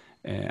breath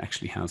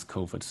actually has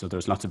COVID. So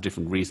there's lots of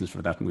different reasons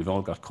for that, and we've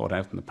all got caught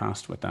out in the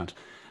past with that.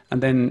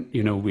 And then,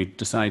 you know, we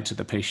decide to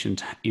the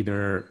patient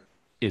either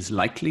is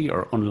likely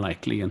or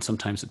unlikely, and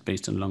sometimes it's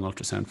based on lung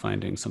ultrasound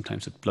findings,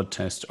 sometimes it's blood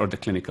test or the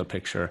clinical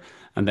picture.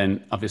 And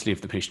then obviously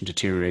if the patient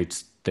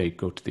deteriorates, they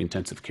go to the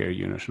intensive care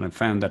unit. And I've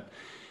found that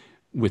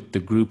with the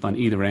group on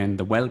either end,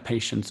 the well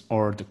patients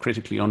or the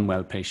critically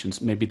unwell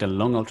patients, maybe the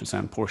lung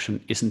ultrasound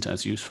portion isn't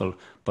as useful,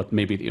 but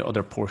maybe the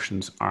other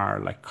portions are,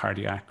 like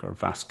cardiac or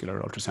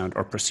vascular ultrasound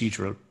or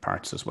procedural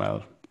parts as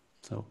well.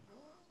 So.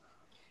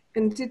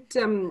 And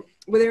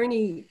were there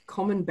any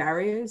common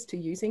barriers to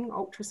using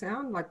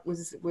ultrasound? Like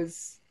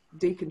was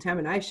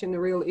decontamination a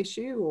real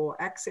issue,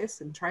 or access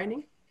and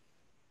training?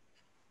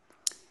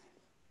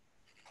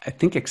 I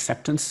think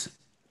acceptance,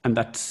 and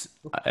that's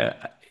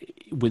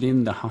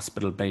within the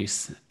hospital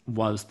base,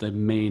 was the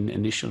main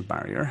initial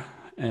barrier.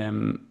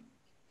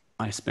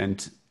 I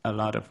spent a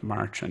lot of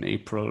March and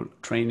April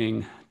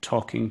training,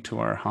 talking to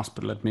our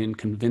hospital admin,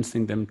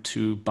 convincing them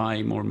to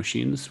buy more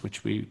machines,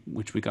 which we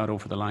got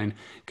over the line,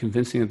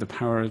 convincing them the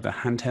power of the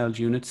handheld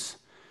units,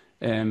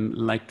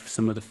 like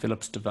some of the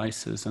Philips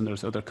devices, and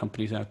there's other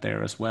companies out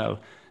there as well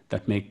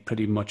that make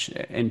pretty much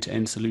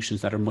end-to-end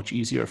solutions that are much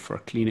easier for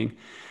cleaning.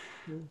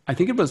 I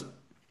think it was,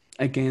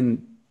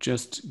 again,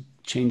 just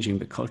changing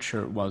the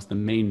culture was the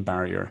main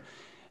barrier.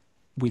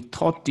 We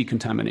thought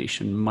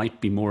decontamination might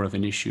be more of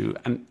an issue,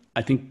 and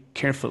I think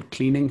careful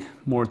cleaning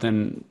more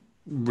than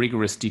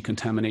rigorous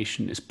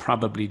decontamination is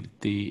probably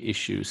the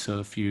issue. So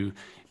if you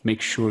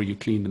make sure you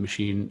clean the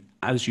machine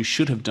as you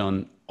should have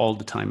done all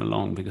the time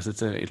along, because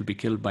it'll be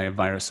killed by a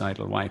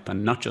virucidal wipe,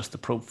 and not just the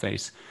probe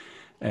face,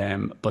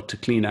 but to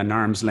clean an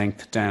arm's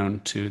length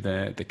down to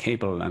the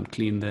cable, and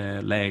clean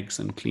the legs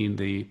and clean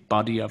the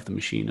body of the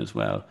machine as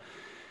well.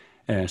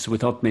 So we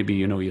thought maybe,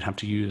 you know, you'd have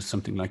to use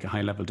something like a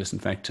high-level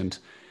disinfectant,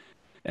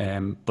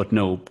 but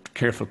no,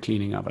 careful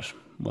cleaning of it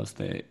was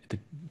the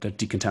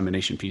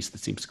decontamination piece that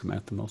seems to come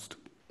out the most.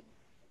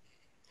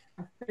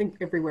 I think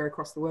everywhere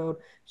across the world,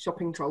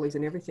 shopping trolleys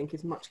and everything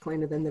is much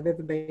cleaner than they've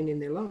ever been in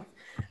their life.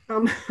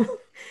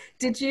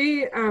 Did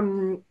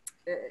you,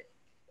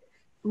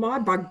 my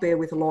bugbear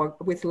with lung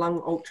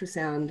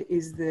ultrasound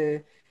is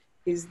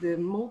the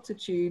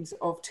multitudes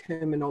of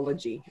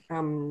terminology.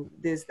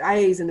 There's the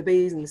A's and the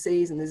B's and the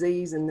C's and the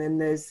Z's, and then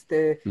there's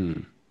the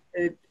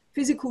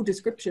physical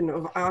description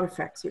of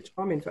artifacts, which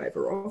I'm in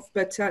favour of.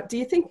 But do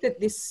you think that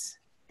this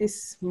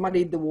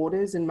muddied the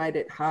waters and made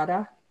it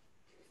harder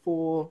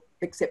for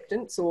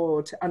acceptance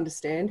or to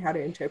understand how to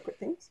interpret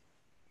things?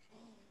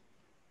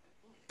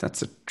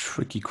 That's a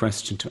tricky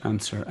question to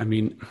answer. I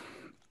mean,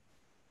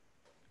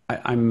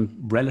 I'm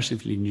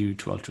relatively new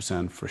to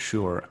ultrasound for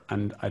sure,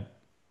 and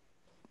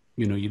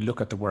you know, you look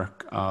at the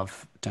work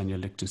of Daniel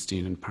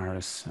Lichtenstein in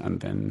Paris, and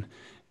then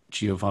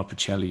Gio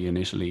Valpicelli in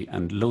Italy,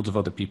 and loads of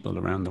other people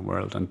around the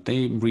world, and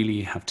they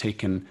really have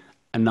taken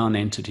a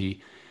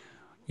non-entity,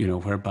 you know,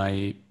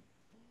 whereby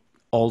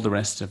all the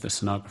rest of the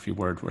sonography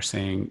world were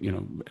saying, you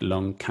know,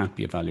 lung can't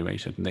be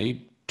evaluated, and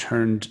they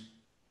turned,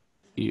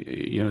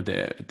 you know,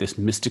 this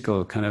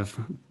mystical kind of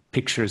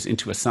pictures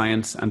into a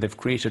science, and they've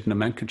created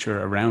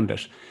nomenclature around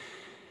it.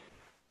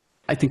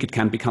 I think it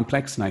can be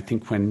complex, and I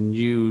think when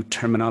new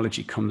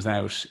terminology comes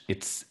out,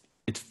 it's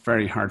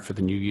very hard for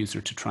the new user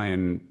to try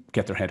and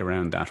get their head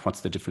around that.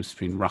 What's the difference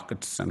between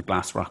rockets and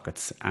glass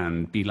rockets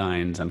and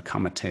beelines and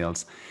comet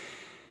tails?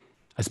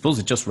 I suppose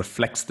it just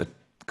reflects the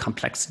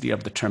complexity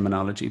of the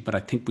terminology, but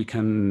I think we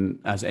can,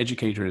 as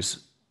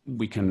educators,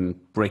 we can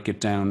break it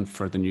down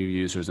for the new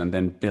users and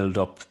then build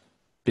up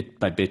bit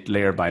by bit,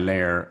 layer by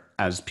layer,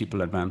 as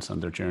people advance on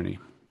their journey.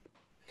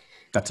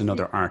 That's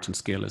another art and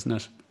skill, isn't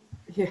it?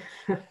 Yeah.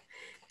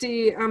 Do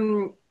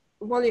you,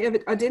 while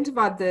you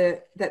identified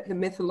that the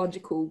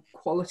methodological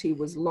quality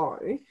was low,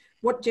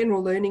 what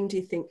general learning do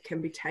you think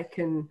can be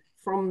taken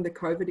from the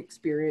COVID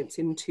experience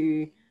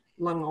into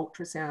lung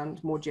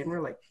ultrasound more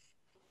generally?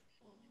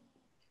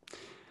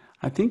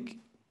 I think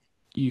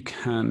you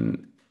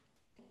can,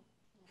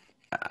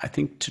 I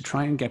think to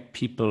try and get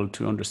people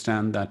to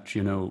understand that,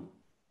 you know,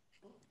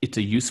 it's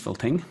a useful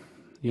thing.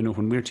 You know,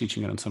 when we're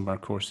teaching it on some of our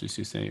courses,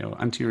 you say, oh,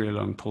 anterior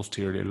lung,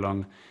 posterior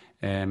lung,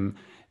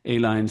 A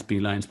lines, B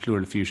lines,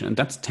 pleural effusion, and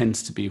that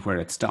tends to be where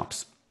it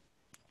stops.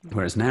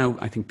 Whereas now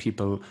I think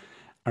people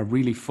are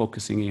really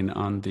focusing in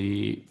on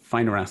the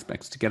finer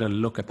aspects to get a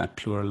look at that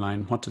pleural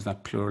line. What does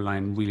that pleural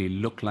line really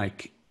look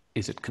like?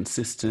 Is it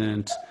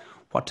consistent?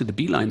 What do the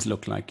B lines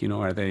look like? You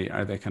know, are they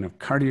kind of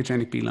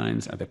cardiogenic B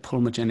lines? Are they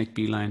pulmogenic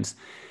B lines?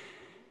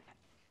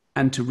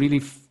 And to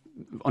really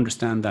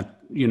understand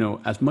that, you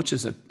know, as much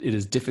as it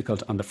is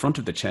difficult on the front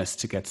of the chest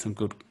to get some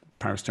good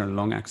parasternal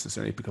lung axis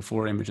or apical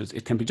 4 images,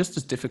 it can be just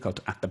as difficult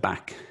at the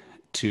back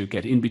to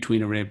get in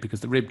between a rib,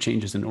 because the rib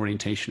changes in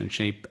orientation and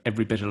shape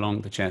every bit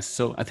along the chest.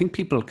 So I think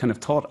people kind of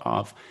thought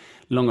of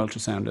lung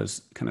ultrasound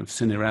as kind of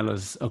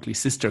Cinderella's ugly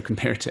sister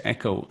compared to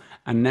echo,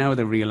 and now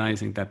they're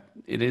realizing that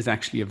it is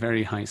actually a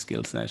very high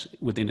skill set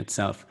within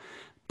itself.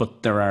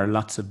 but there are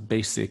lots of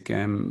basic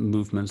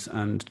movements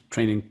and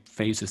training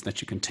phases that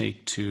you can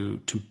take to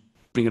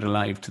bring it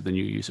alive to the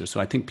new user. So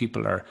I think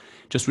people are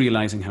just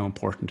realizing how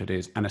important it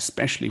is, and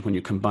especially when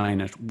you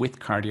combine it with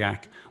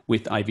cardiac,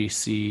 with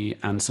IVC,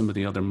 and some of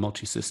the other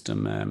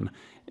multi-system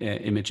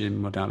imaging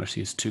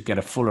modalities to get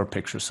a fuller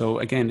picture. So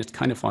again, it's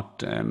kind of what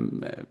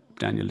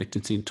Daniel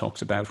Lichtenstein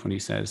talks about when he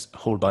says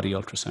whole body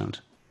ultrasound.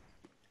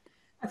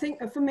 I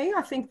think for me,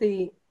 I think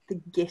the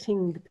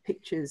getting the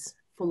pictures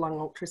for lung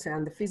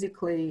ultrasound, the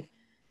physically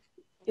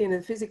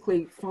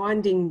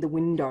finding the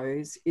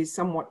windows is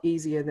somewhat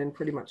easier than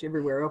pretty much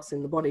everywhere else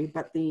in the body,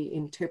 but the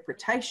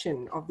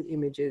interpretation of the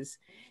images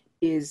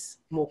is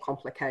more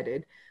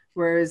complicated.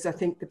 Whereas I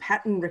think the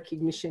pattern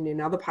recognition in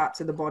other parts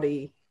of the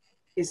body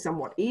is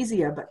somewhat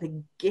easier, but the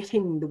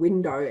getting the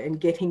window and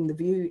getting the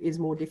view is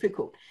more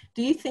difficult.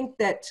 Do you think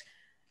that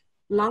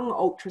lung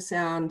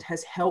ultrasound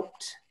has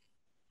helped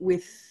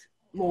with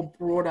more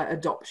broader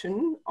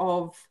adoption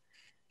of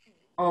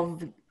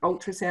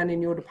ultrasound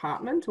in your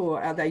department,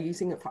 or are they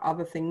using it for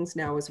other things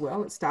now as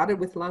well? It started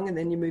with lung and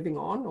then you're moving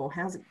on, or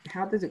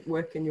how does it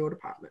work in your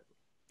department?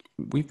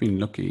 We've been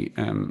lucky.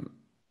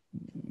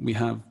 We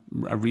have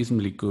a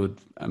reasonably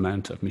good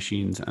amount of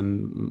machines,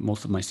 and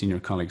most of my senior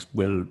colleagues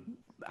will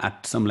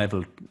at some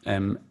level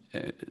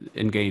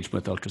engage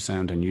with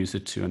ultrasound and use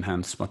it to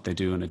enhance what they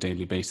do on a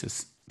daily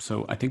basis.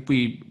 So I think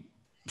we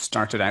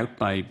started out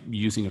by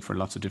using it for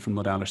lots of different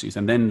modalities,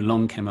 and then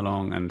lung came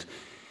along, and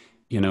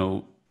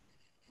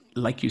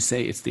like you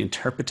say, it's the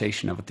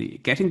interpretation of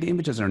it. Getting the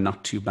images are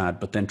not too bad,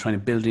 but then trying to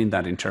build in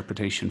that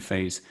interpretation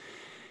phase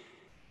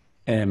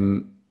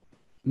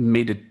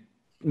made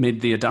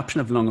the adoption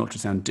of lung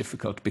ultrasound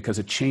difficult, because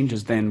it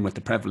changes then with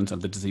the prevalence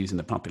of the disease in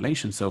the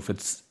population. So if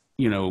it's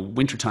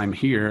wintertime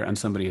here and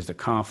somebody has a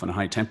cough and a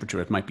high temperature,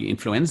 it might be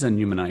influenza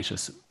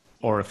pneumonitis,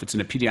 or if it's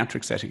in a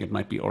pediatric setting, it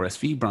might be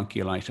RSV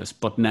bronchiolitis,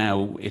 but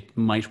now it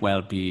might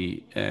well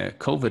be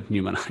COVID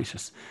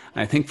pneumonitis.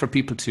 I think for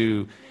people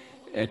to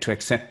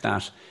accept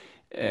that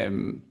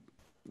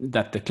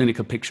that the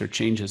clinical picture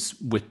changes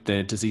with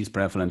the disease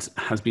prevalence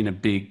has been a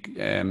big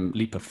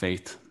leap of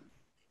faith.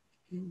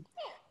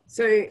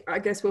 So I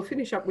guess we'll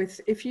finish up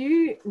with, if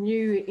you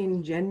knew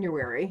in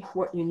January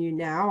what you knew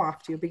now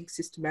after your big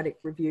systematic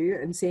review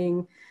and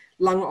seeing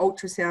lung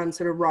ultrasound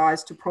sort of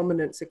rise to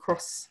prominence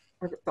across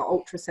the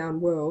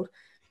ultrasound world,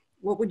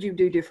 what would you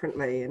do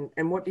differently?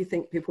 And what do you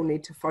think people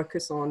need to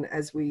focus on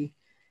as we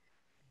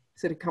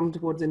sort of come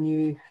towards a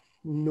new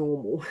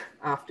normal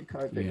after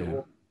COVID,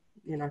 or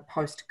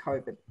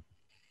post-COVID,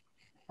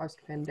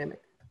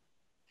 post-pandemic?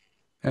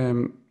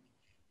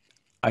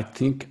 I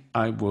think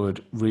I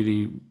would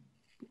really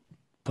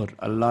put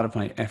a lot of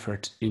my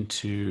effort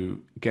into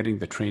getting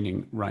the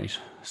training right.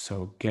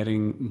 So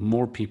getting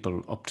more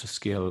people up to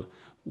skill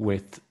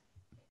with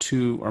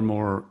 2 or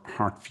more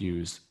heart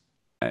views,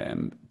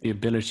 the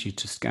ability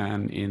to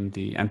scan in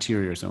the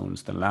anterior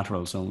zones, the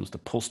lateral zones, the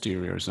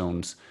posterior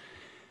zones.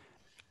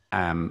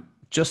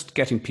 Just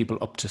getting people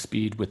up to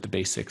speed with the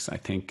basics, I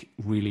think,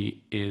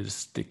 really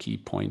is the key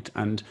point.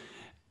 And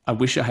I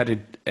wish I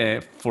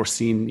had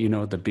foreseen,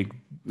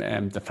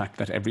 the fact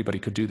that everybody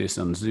could do this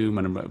on Zoom,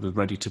 and I was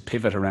ready to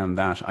pivot around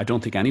that. I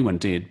don't think anyone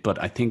did,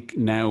 but I think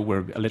now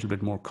we're a little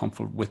bit more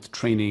comfortable with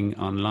training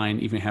online,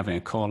 even having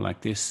a call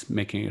like this,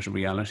 making it a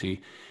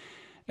reality.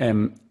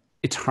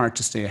 It's hard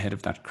to stay ahead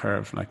of that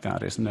curve like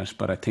that, isn't it?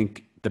 But I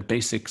think the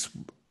basics,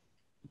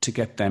 to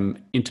get them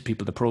into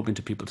people, the probe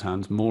into people's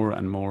hands more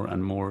and more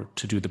and more,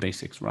 to do the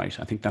basics right.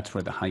 I think that's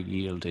where the high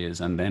yield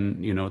is. And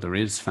then, there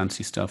is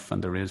fancy stuff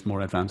and there is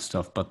more advanced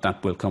stuff, but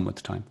that will come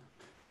with time.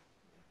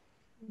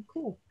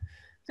 Cool.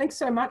 Thanks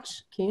so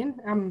much, Cian.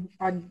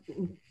 I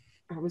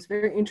was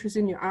very interested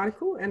in your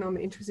article, and I'm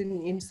interested in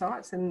the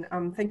insights, and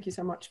thank you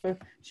so much for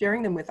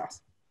sharing them with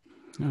us.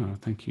 Oh,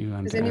 thank you.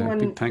 And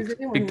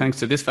big thanks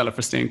to this fella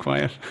for staying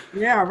quiet.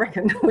 Yeah, I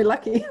reckon we're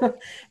lucky.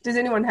 Does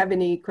anyone have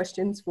any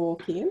questions for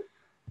Cian?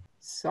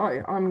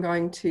 So I'm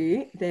going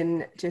to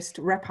then just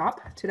wrap up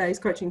today's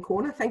Coaching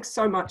Corner. Thanks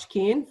so much,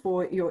 Cian,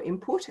 for your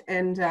input,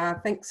 and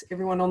thanks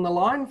everyone on the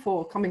line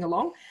for coming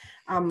along.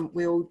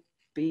 We'll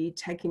be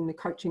taking the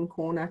Coaching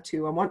Corner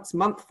to a once a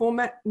month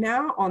format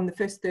now on the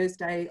first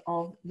Thursday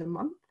of the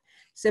month,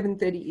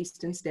 7:30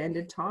 Eastern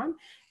Standard Time,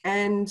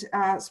 and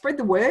spread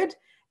the word.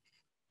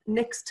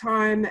 Next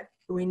time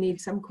we need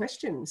some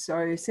questions,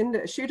 so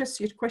shoot us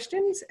your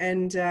questions,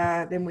 and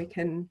then we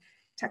can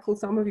tackle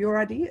some of your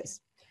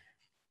ideas.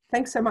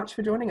 Thanks so much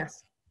for joining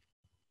us.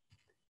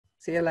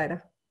 See you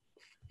later.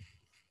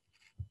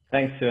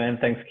 Thanks, Suean.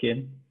 Thanks,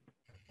 Cian.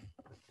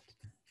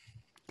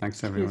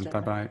 Thanks, everyone.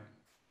 Bye-bye.